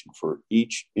information for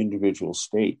each individual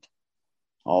state,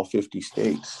 all 50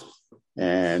 states.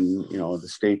 And, the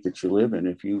state that you live in,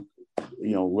 if you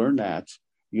learn that,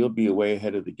 you'll be way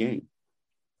ahead of the game.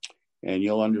 And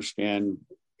you'll understand,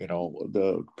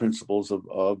 the principles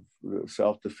of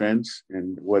self-defense,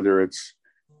 and whether it's,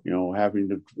 having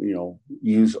to,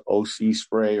 use OC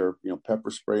spray or,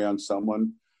 pepper spray on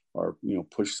someone, or,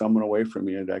 push someone away from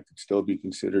you, that could still be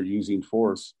considered using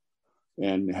force.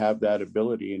 And have that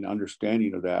ability and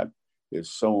understanding of that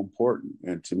is so important.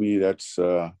 And to me, that's,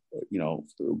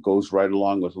 goes right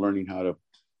along with learning how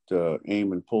to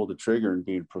aim and pull the trigger, and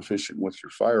being proficient with your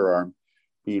firearm.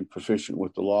 Being proficient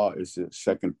with the law is the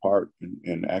second part,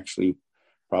 and actually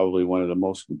probably one of the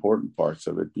most important parts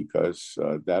of it, because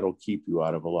that'll keep you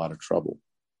out of a lot of trouble.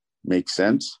 Make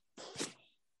sense?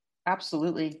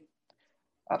 Absolutely.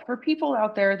 For people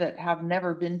out there that have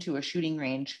never been to a shooting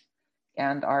range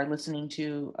and are listening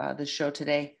to this show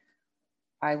today,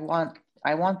 I want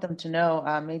I want them to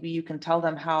know. Maybe you can tell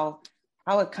them how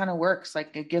it kind of works.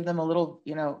 Like give them a little,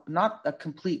 not a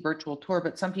complete virtual tour,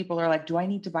 but some people are like, do I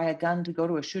need to buy a gun to go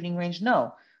to a shooting range?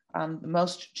 No.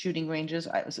 Most shooting ranges,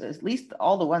 at least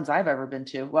all the ones I've ever been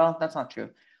to, well, that's not true.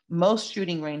 Most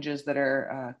shooting ranges that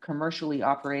are commercially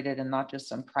operated and not just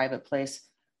some private place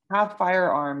have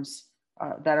firearms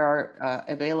that are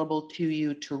available to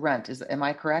you to rent. Am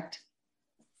I correct?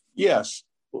 Yes.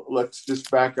 Let's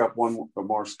just back up one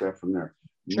more step from there.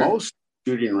 Sure. Most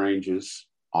shooting ranges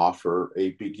offer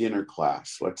a beginner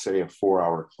class, let's say a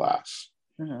 4-hour class.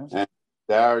 Mm-hmm. And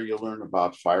there you learn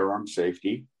about firearm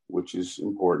safety, which is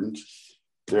important.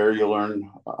 There you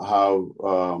learn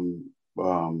how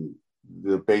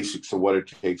the basics of what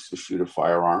it takes to shoot a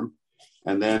firearm.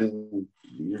 And then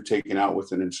you're taken out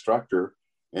with an instructor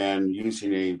and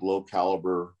using a low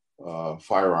caliber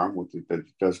firearm that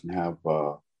doesn't have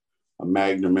a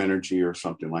Magnum Energy or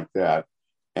something like that,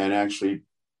 and actually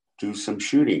do some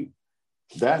shooting.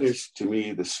 That is, to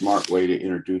me, the smart way to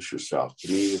introduce yourself.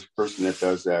 To me, the person that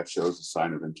does that shows a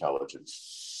sign of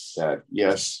intelligence. That,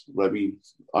 yes, let me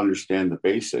understand the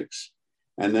basics.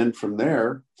 And then from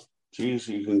there, geez,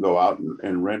 you can go out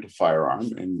and rent a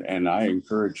firearm. And I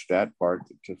encourage that part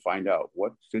to find out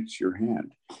what fits your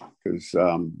hand. Because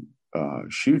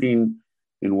shooting,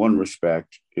 in one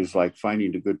respect, is like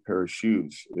finding a good pair of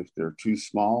shoes. If they're too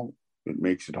small, it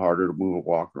makes it harder to move and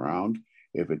walk around.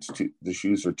 If the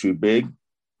shoes are too big,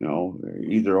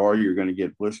 either or you're going to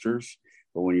get blisters.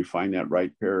 But when you find that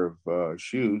right pair of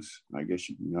shoes, I guess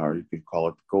you could call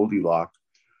it the Goldilocks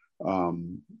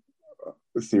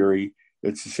theory.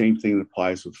 It's the same thing that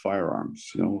applies with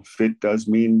firearms. Fit does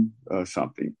mean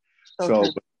something.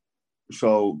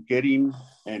 So getting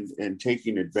and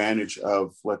taking advantage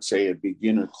of, let's say, a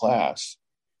beginner class,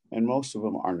 and most of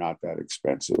them are not that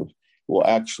expensive, will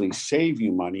actually save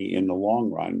you money in the long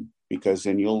run, because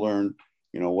then you'll learn,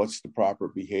 what's the proper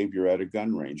behavior at a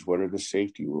gun range? What are the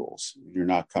safety rules? You're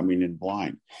not coming in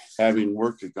blind. Having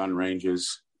worked at gun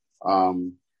ranges,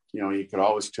 you could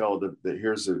always tell that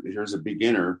here's a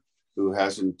beginner who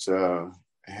hasn't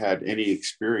had any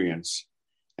experience,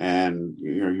 and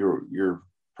your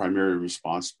primary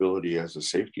responsibility as a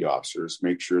safety officer is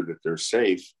make sure that they're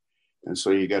safe. And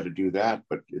so you got to do that,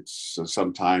 but it's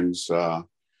sometimes a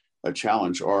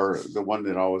challenge. Or the one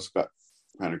that always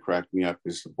kind of cracked me up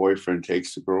is the boyfriend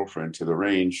takes the girlfriend to the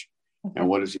range, and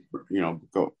what does he,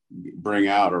 go bring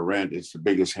out or rent? It's the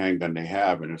biggest handgun they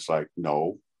have, and it's like,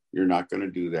 no, you're not going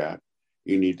to do that.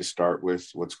 You need to start with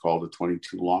what's called a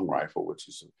 22 long rifle, which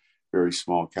is a very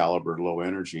small caliber, low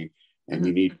energy. And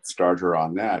you need to start her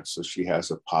on that so she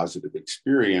has a positive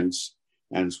experience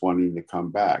and is wanting to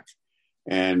come back.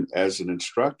 And as an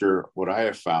instructor, what I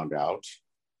have found out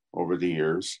over the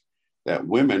years, that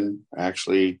women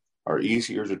actually are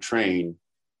easier to train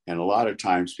and a lot of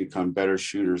times become better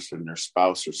shooters than their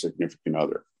spouse or significant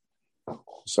other.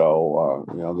 So,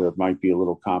 there might be a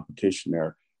little competition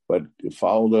there, but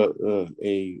follow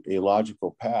a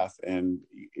logical path, and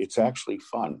it's actually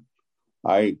fun.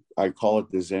 I call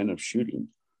it the Zen of shooting.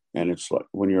 And it's like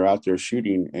when you're out there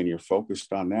shooting and you're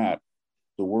focused on that,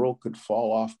 the world could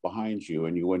fall off behind you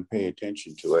and you wouldn't pay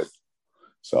attention to it.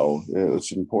 So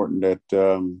it's important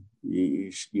that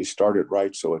you start it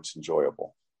right so it's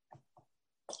enjoyable.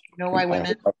 You know why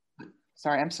women?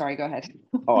 I'm sorry. Go ahead.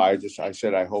 I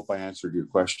said, I hope I answered your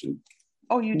question.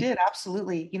 Oh, you did.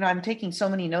 Absolutely. I'm taking so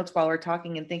many notes while we're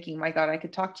talking and thinking, my God, I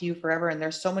could talk to you forever. And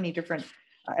there's so many different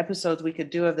episodes we could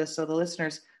do of this. So the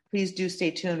listeners, please do stay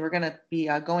tuned. We're going to be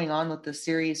going on with the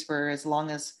series for as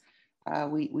long as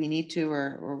we need to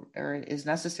or is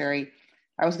necessary.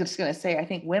 I was just going to say, I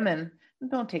think women,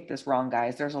 don't take this wrong,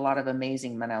 guys. There's a lot of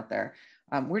amazing men out there.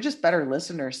 We're just better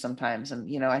listeners sometimes.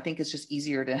 And, I think it's just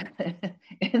easier to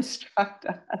instruct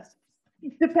us.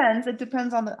 It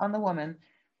depends on the woman.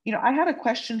 I had a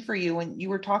question for you when you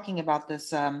were talking about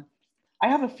this. I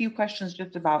have a few questions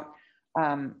just about,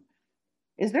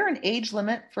 is there an age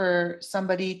limit for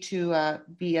somebody to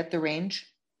be at the range?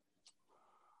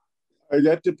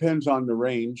 That depends on the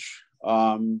range.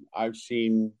 I've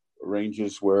seen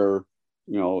ranges where,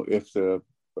 if the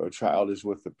child is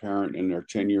with the parent and they're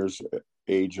 10 years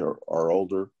age or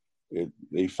older,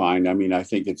 they find, I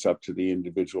think it's up to the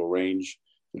individual range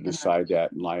to decide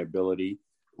that and liability.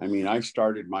 I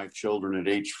started my children at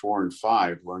age 4 and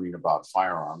 5 learning about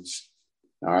firearms,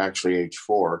 or actually age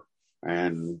 4.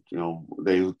 And,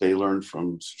 they learned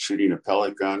from shooting a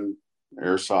pellet gun,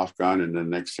 airsoft gun, and the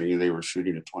next thing they were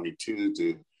shooting a 22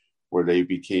 to where they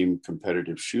became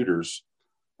competitive shooters.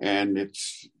 And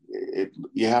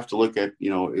you have to look at,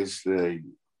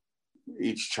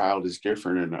 each child is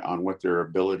different and on what their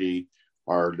ability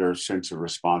are their sense of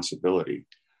responsibility.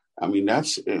 I mean,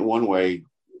 that's in one way.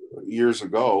 Years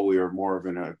ago, we were more of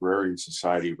an agrarian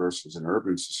society versus an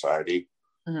urban society,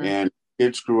 and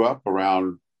kids grew up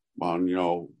around on,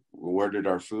 where did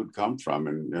our food come from,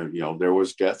 and there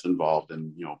was death involved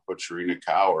in butchering a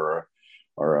cow or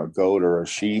a goat or a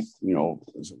sheep,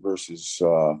 versus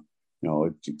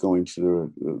going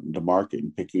to the market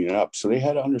and picking it up. So they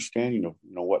had an understanding of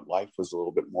what life was a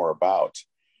little bit more about,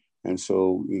 and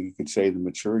so you could say the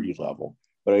maturity level.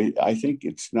 But I think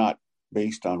it's not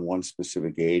based on one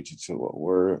specific age. It's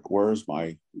where's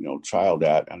my child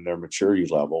at on their maturity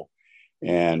level,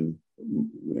 and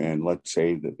let's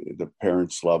say the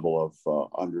parents' level of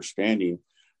understanding.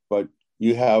 But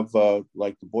you have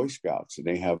like the Boy Scouts, and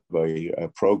they have a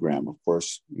program. Of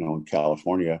course, in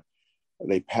California,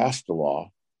 they passed a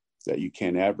law that you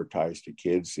can't advertise to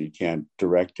kids, so you can't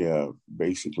direct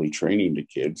basically training to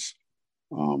kids.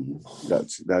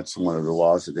 That's one of the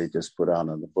laws that they just put out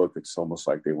on the book. It's almost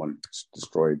like they want to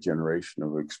destroy a generation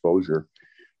of exposure.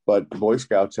 But the Boy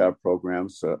Scouts have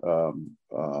programs for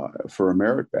a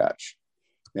merit badge,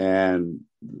 and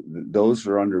those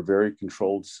are under very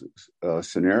controlled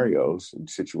scenarios and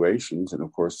situations. And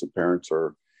of course, the parents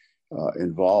are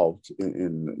involved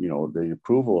in the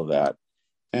approval of that,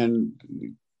 and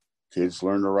kids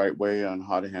learn the right way on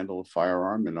how to handle a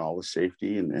firearm and all the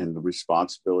safety and the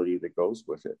responsibility that goes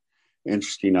with it.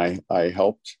 Interesting, I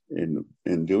helped in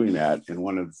doing that. And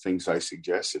one of the things I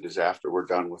suggested is, after we're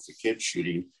done with the kids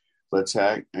shooting, let's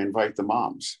invite the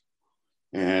moms.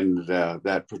 And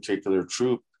that particular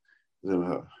troop,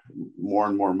 the more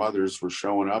and more mothers were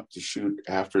showing up to shoot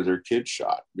after their kids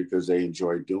shot because they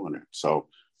enjoyed doing it. So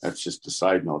that's just a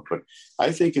side note, but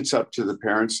I think it's up to the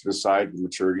parents to decide the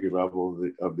maturity level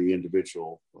of the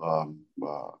individual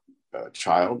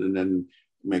child, and then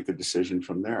make a decision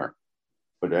from there.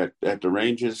 But at the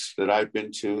ranges that I've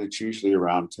been to, it's usually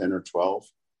around 10 or 12,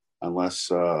 unless,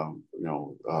 but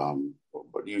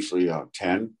usually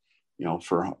 10,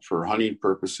 for hunting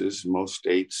purposes in most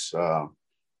states,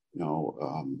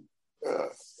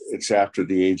 it's after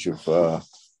the age of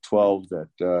 12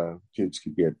 that kids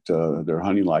could get their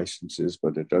hunting licenses,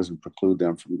 but it doesn't preclude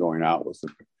them from going out with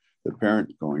the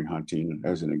parent going hunting.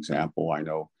 As an example, I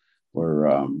know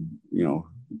where,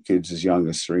 kids as young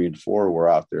as 3 and 4 were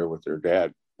out there with their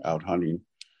dad out hunting.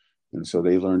 And so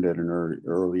they learned at an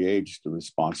early age the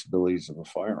responsibilities of a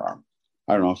firearm.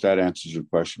 I don't know if that answers your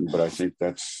question, but I think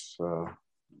that's a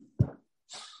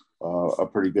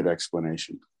pretty good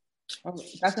explanation. Oh,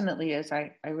 it definitely is.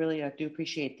 I really do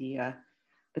appreciate the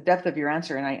depth of your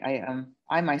answer. And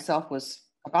I myself was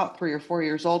about 3 or 4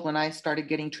 years old when I started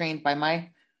getting trained by my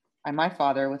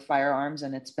father with firearms.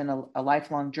 And it's been a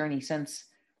lifelong journey since.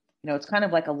 It's kind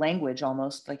of like a language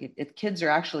almost. Like if kids are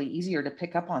actually easier to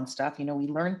pick up on stuff, we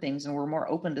learn things and we're more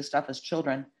open to stuff as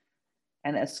children.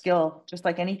 And a skill, just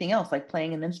like anything else, like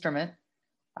playing an instrument,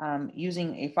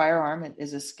 using a firearm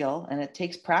is a skill, and it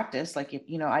takes practice. Like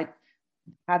I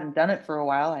hadn't done it for a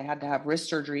while. I had to have wrist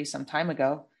surgery some time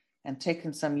ago and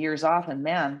taken some years off, and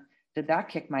man, did that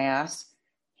kick my ass.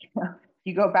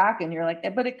 You go back and you're like,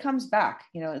 but it comes back.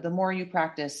 The more you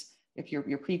practice, if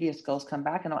your previous skills come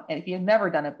back, and if you've never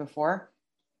done it before,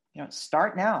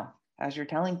 start now, as you're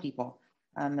telling people.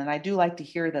 And I do like to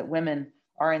hear that women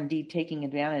are indeed taking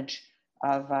advantage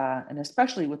of, and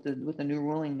especially with the new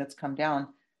ruling that's come down,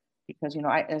 because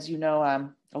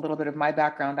a little bit of my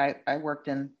background, I worked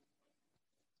in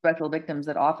special victims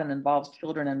that often involves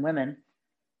children and women.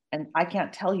 And I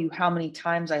can't tell you how many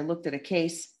times I looked at a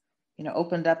case,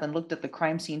 opened up and looked at the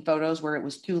crime scene photos where it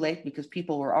was too late because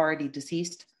people were already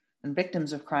deceased and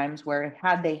victims of crimes, where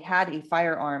had they had a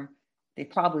firearm, they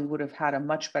probably would have had a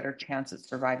much better chance at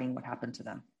surviving what happened to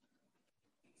them.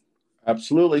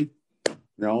 Absolutely.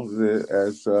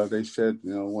 As they said,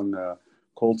 when the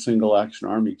Cold Single Action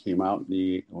Army came out in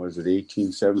the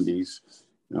 1870s,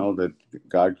 that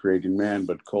God created man,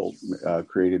 but Colt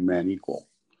created man equal.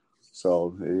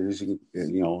 So it is,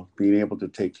 being able to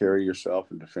take care of yourself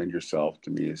and defend yourself,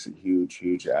 to me, is a huge,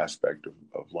 huge aspect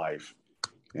of life.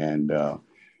 And,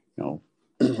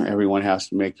 everyone has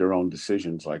to make their own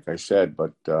decisions, like I said,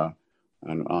 but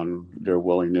on their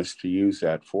willingness to use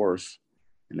that force.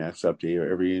 And that's up to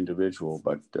every individual.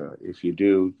 But if you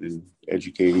do, then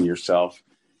educating yourself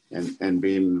and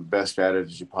being the best at it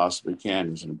as you possibly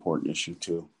can is an important issue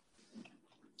too.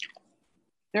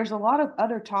 There's a lot of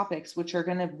other topics which are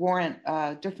going to warrant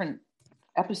different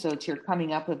episodes here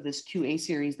coming up of this QA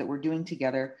series that we're doing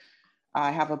together.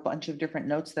 I have a bunch of different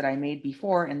notes that I made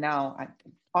before, and now I'm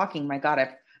talking. My God,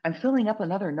 I'm filling up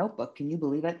another notebook. Can you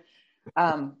believe it?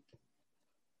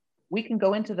 we can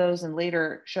go into those in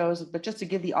later shows, but just to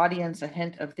give the audience a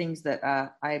hint of things that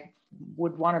I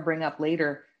would want to bring up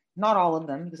later, not all of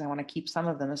them, because I want to keep some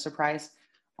of them a surprise.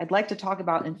 I'd like to talk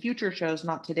about in future shows,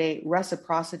 not today,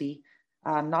 reciprocity.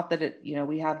 Not that it,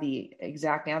 we have the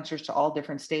exact answers to all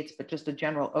different states, but just a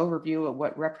general overview of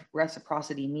what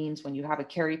reciprocity means. When you have a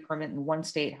carry permit in one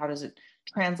state, how does it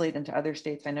translate into other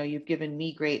states? I know you've given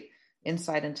me great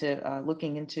insight into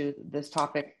looking into this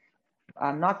topic.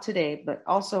 Not today, but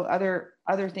also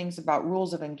other things about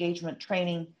rules of engagement,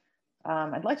 training.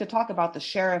 I'd like to talk about the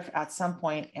sheriff at some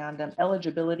point and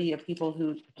eligibility of people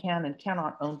who can and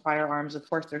cannot own firearms. Of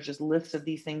course, there's just lists of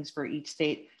these things for each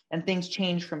state, and things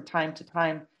change from time to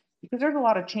time because there's a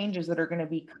lot of changes that are going to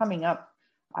be coming up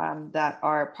that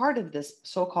are part of this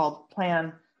so-called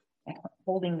plan,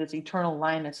 holding this eternal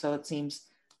line, so it seems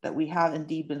that we have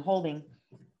indeed been holding.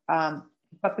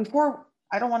 But before,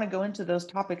 I don't want to go into those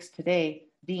topics today,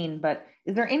 Dean, but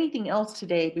is there anything else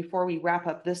today before we wrap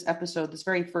up this episode, this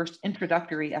very first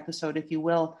introductory episode, if you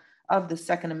will, of the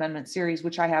Second Amendment series,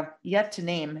 which I have yet to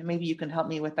name? Maybe you can help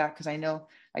me with that because I know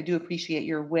I do appreciate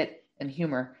your wit and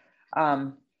humor.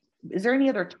 Is there any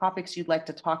other topics you'd like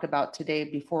to talk about today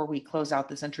before we close out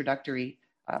this introductory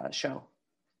show?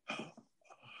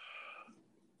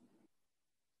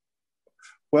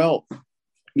 Well,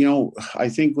 I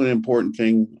think an important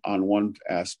thing on one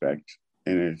aspect,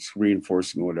 and it's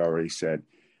reinforcing what I already said,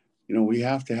 we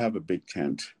have to have a big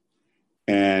tent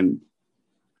and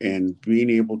being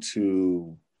able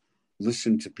to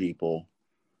listen to people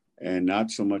and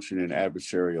not so much in an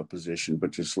adversarial position,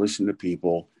 but just listen to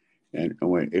people. And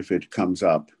if it comes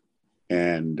up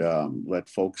and let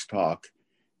folks talk.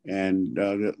 And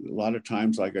a lot of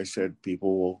times, like I said,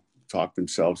 people will talk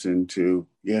themselves into,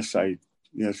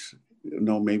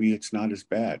 no, maybe it's not as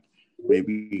bad.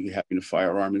 Maybe having a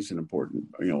firearm is an important,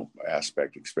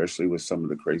 aspect, especially with some of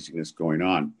the craziness going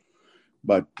on.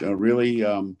 But really,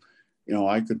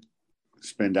 I could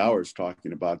spend hours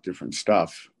talking about different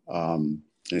stuff,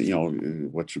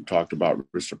 what you talked about,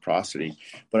 reciprocity.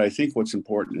 But I think what's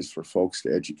important is for folks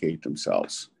to educate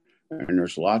themselves. And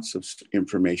there's lots of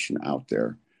information out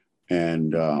there,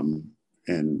 and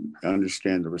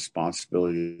understand the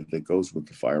responsibility that goes with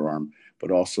the firearm, but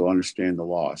also understand the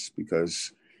loss,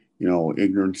 because,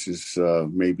 ignorance is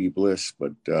maybe bliss,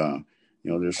 but,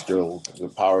 there's still the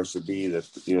powers that be that,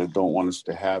 don't want us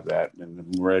to have that. And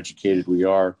the more educated we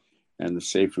are and the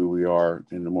safer we are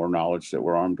and the more knowledge that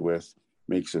we're armed with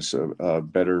makes us a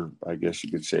better, I guess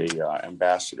you could say,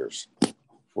 ambassadors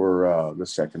for the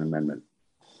Second Amendment.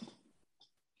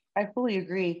 I fully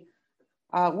agree.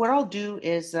 What I'll do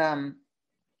is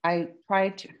I try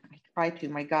to,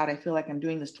 my God, I feel like I'm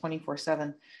doing this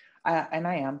 24/7, and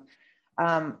I am,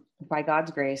 by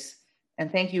God's grace.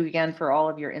 And thank you again for all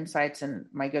of your insights. And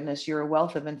my goodness, you're a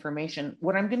wealth of information.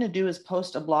 What I'm going to do is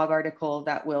post a blog article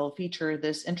that will feature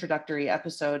this introductory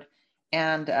episode.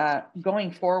 And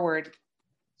going forward,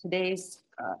 today's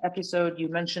episode, you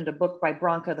mentioned a book by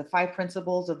Branca, The 5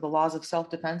 Principles of the Laws of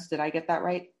Self-Defense. Did I get that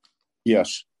right?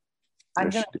 Yes. I'm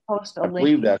going to post a link. I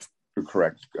believe that's the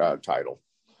correct title.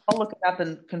 I'll look it up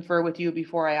and confer with you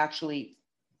before I actually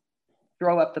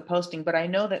throw up the posting. But I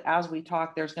know that as we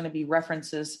talk, there's going to be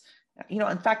references.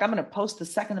 In fact, I'm going to post the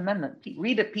Second Amendment.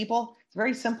 Read it, people. It's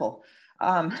very simple.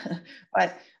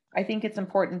 But I think it's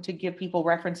important to give people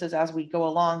references as we go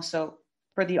along. So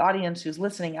for the audience who's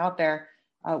listening out there,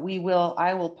 I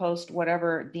will post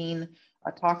whatever Dean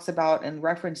talks about and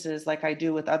references, like I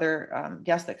do with other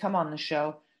guests that come on the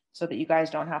show, so that you guys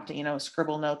don't have to,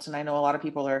 scribble notes. And I know a lot of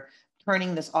people are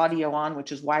turning this audio on,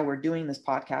 which is why we're doing this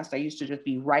podcast. I used to just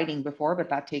be writing before, but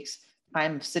that takes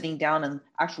time of sitting down and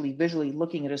actually visually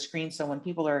looking at a screen. So when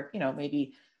people are,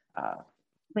 maybe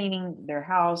cleaning their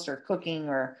house or cooking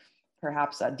or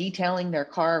perhaps detailing their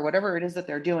car, whatever it is that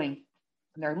they're doing,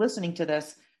 and they're listening to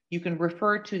this, you can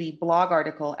refer to the blog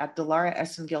article at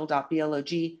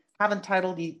delaraessengill.blog. Haven't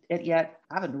titled it yet,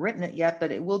 haven't written it yet,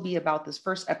 but it will be about this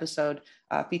first episode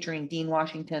featuring Dean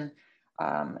Washington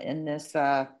in this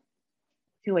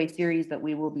 2-way series that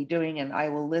we will be doing. And I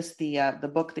will list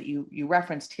the book that you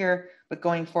referenced here, but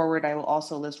going forward, I will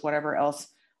also list whatever else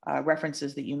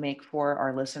references that you make for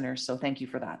our listeners. So thank you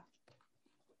for that.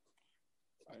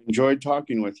 I enjoyed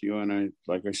talking with you. And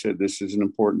like I said, this is an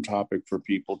important topic for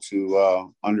people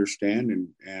to understand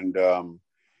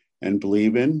and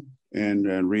believe in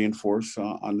and reinforce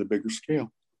on the bigger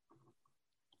scale.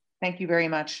 Thank you very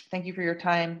much. Thank you for your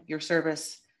time, your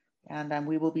service, and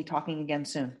we will be talking again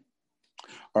soon.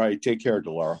 All right. Take care,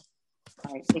 Delara.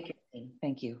 All right. Take care.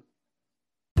 Thank you.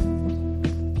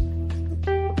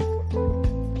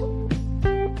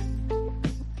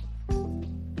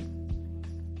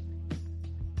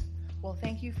 Well,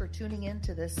 thank you for tuning in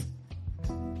to this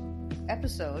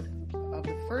episode of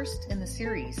the first in the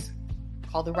series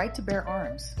called The Right to Bear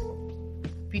Arms,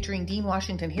 featuring Dean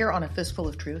Washington here on A Fistful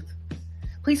of Truth.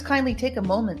 Please kindly take a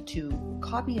moment to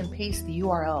copy and paste the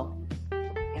URL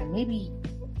and maybe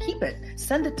keep it,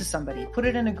 send it to somebody, put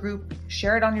it in a group,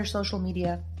 share it on your social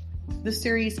media. This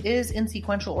series is in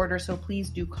sequential order, so please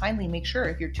do kindly make sure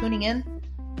if you're tuning in,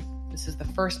 this is the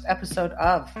first episode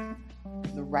of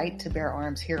The Right to Bear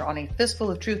Arms here on A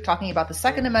Fistful of Truth, talking about the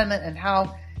Second Amendment and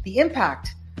how the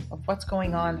impact of what's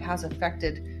going on has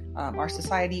affected our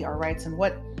society, our rights, and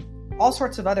what all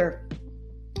sorts of other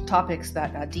topics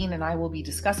that Dean and I will be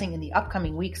discussing in the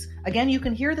upcoming weeks. Again, you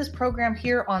can hear this program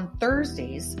here on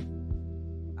Thursdays.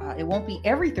 It won't be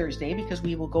every Thursday because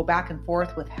we will go back and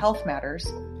forth with Health Matters,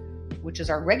 which is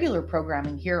our regular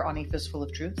programming here on A Fistful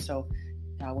of Truth. So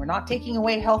we're not taking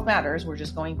away Health Matters. We're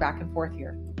just going back and forth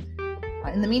here.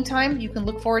 In the meantime, you can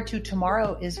look forward to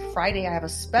tomorrow is Friday. I have a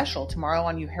special tomorrow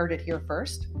on You Heard It Here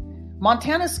First.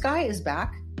 Montana Sky is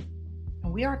back,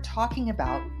 and we are talking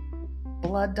about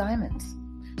blood diamonds.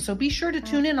 So be sure to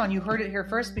tune in on You Heard It Here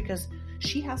First because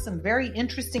she has some very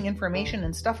interesting information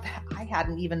and stuff that I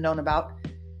hadn't even known about.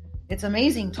 It's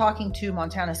amazing talking to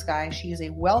Montana Sky. She is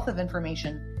a wealth of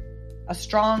information, a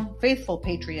strong, faithful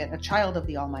patriot, a child of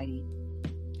the Almighty.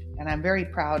 And I'm very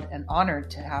proud and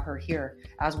honored to have her here,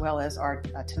 as well as our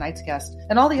tonight's guest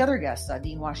and all the other guests,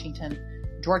 Dean Washington,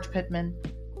 George Pittman,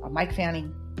 Mike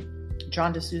Fanning,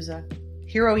 John D'Souza,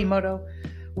 Hiro Emoto,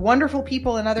 wonderful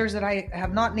people and others that I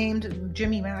have not named,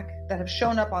 Jimmy Mack, that have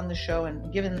shown up on the show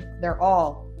and given their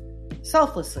all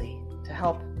selflessly to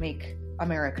help make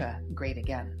America great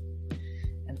again.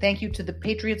 And thank you to the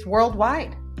Patriots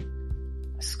worldwide.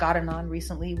 Scott Anon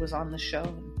recently was on the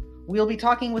show. We'll be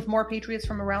talking with more Patriots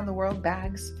from around the world,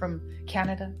 Bags from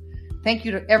Canada. Thank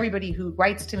you to everybody who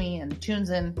writes to me and tunes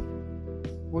in.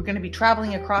 We're going to be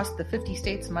traveling across the 50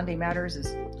 states. Monday Matters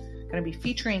is going to be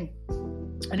featuring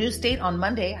a new state on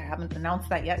Monday. I haven't announced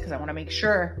that yet because I want to make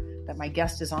sure that my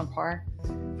guest is on par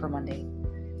for Monday.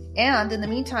 And in the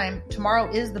meantime,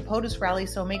 tomorrow is the POTUS rally,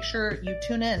 so make sure you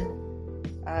tune in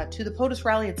to the POTUS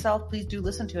rally itself. Please do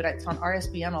listen to it. It's on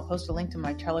RSBN. I'll post a link to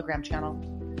my Telegram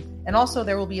channel. And also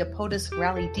there will be a POTUS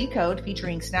rally decode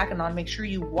featuring Snackanon. Make sure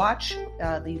you watch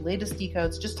the latest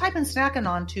decodes. Just type in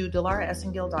Snackanon to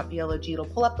DelaraEssengill.blog. It'll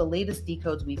pull up the latest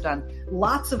decodes we've done.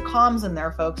 Lots of comms in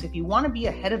there, folks. If you want to be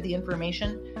ahead of the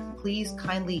information, please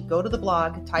kindly go to the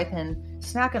blog, type in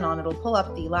Snackanon. It'll pull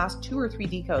up the last 2 or 3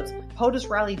 decodes. POTUS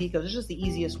rally decodes is just the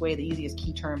easiest way, the easiest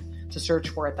key term to search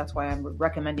for it. That's why I'm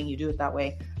recommending you do it that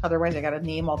way. Otherwise, I got to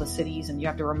name all the cities and you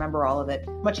have to remember all of it.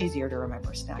 Much easier to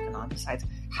remember Snackanon. Besides,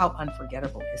 how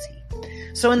unforgettable is he?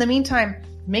 So in the meantime,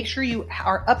 make sure you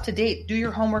are up to date. Do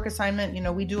your homework assignment. You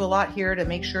know, we do a lot here to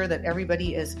make sure that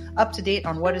everybody is up to date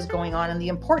on what is going on and the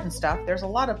important stuff. There's a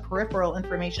lot of peripheral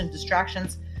information,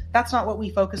 distractions. That's not what we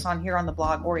focus on here on the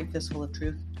blog or A Fistful of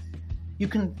Truth. You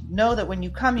can know that when you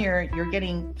come here, you're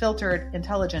getting filtered,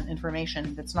 intelligent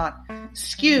information that's not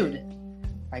skewed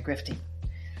by grifting.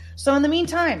 So in the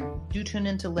meantime, do tune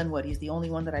in to Lin Wood. He's the only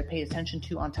one that I pay attention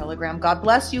to on Telegram. God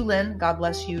bless you, Lin. God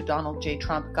bless you, Donald J.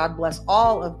 Trump. God bless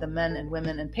all of the men and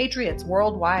women and patriots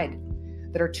worldwide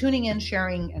that are tuning in,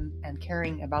 sharing, and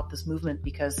caring about this movement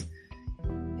because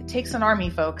it takes an army,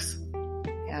 folks.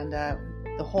 And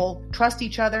the whole trust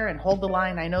each other and hold the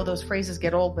line. I know those phrases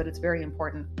get old, but it's very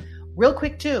important. Real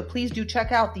quick too, please do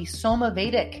check out the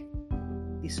Somavedic.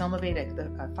 The Somavedic, the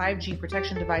 5G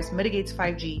protection device, mitigates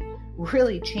 5G,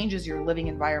 really changes your living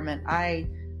environment. I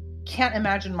can't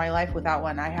imagine my life without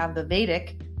one. I have the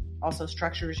Vedic, also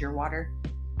structures your water.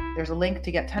 There's a link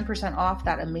to get 10% off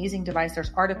that amazing device.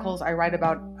 There's articles I write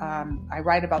about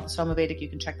the Somavedic. You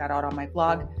can check that out on my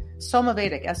blog.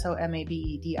 Somavedic,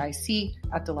 SOMABEDIC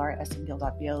at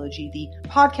DelaraEssengill.blog. The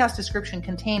podcast description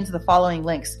contains the following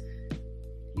links.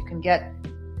 You can get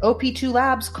OP2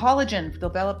 Labs Collagen,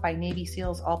 developed by Navy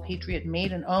SEALs, all Patriot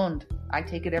made and owned. I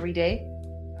take it every day.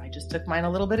 I just took mine a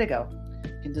little bit ago.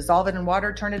 You can dissolve it in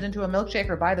water, turn it into a milkshake,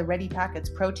 or buy the ready pack. It's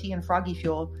protein and froggy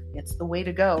fuel. It's the way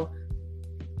to go.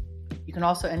 You can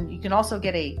also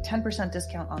get a 10%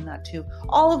 discount on that too.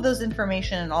 All of those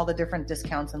information and all the different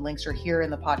discounts and links are here in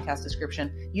the podcast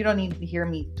description. You don't need to hear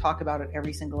me talk about it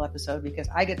every single episode because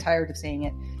I get tired of saying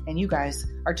it and you guys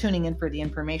are tuning in for the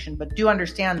information. But do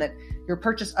understand that your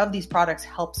purchase of these products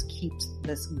helps keep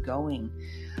this going.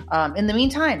 In the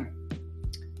meantime,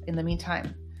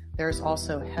 there's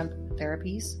also hemp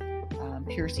therapies,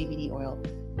 pure CBD oil,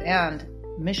 and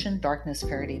Mission Darkness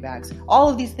Faraday bags. All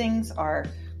of these things are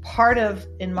part of,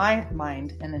 in my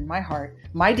mind and in my heart,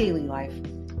 my daily life,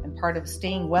 and part of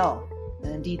staying well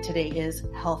And indeed, today is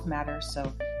Health Matters.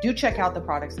 So do check out the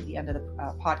products at the end of the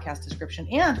podcast description.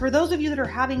 And for those of you that are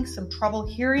having some trouble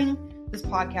hearing this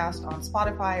podcast on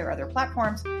Spotify or other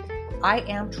platforms, I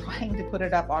am trying to put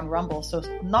it up on Rumble. So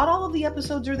not all of the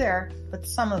episodes are there, but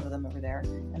some of them are there.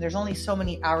 And there's only so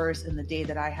many hours in the day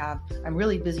that I have. I'm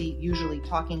really busy usually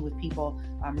talking with people,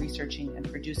 researching and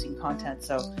producing content.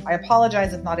 So I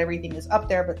apologize if not everything is up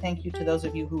there, but thank you to those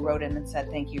of you who wrote in and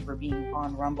said thank you for being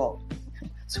on Rumble.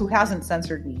 So who hasn't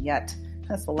censored me yet?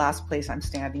 That's the last place I'm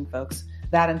standing, folks.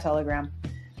 That and Telegram.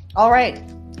 All right.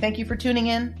 Thank you for tuning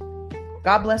in.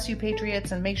 God bless you,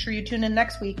 Patriots, and make sure you tune in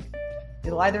next week.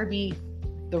 It'll either be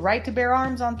the right to bear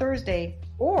arms on Thursday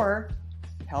or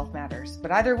Health Matters.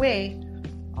 But either way,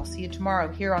 I'll see you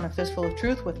tomorrow here on A Fistful of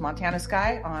Truth with Montana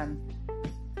Sky on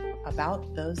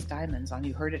About Those Diamonds on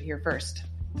You Heard It Here First.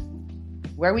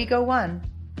 Where we go one,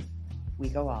 we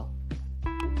go all.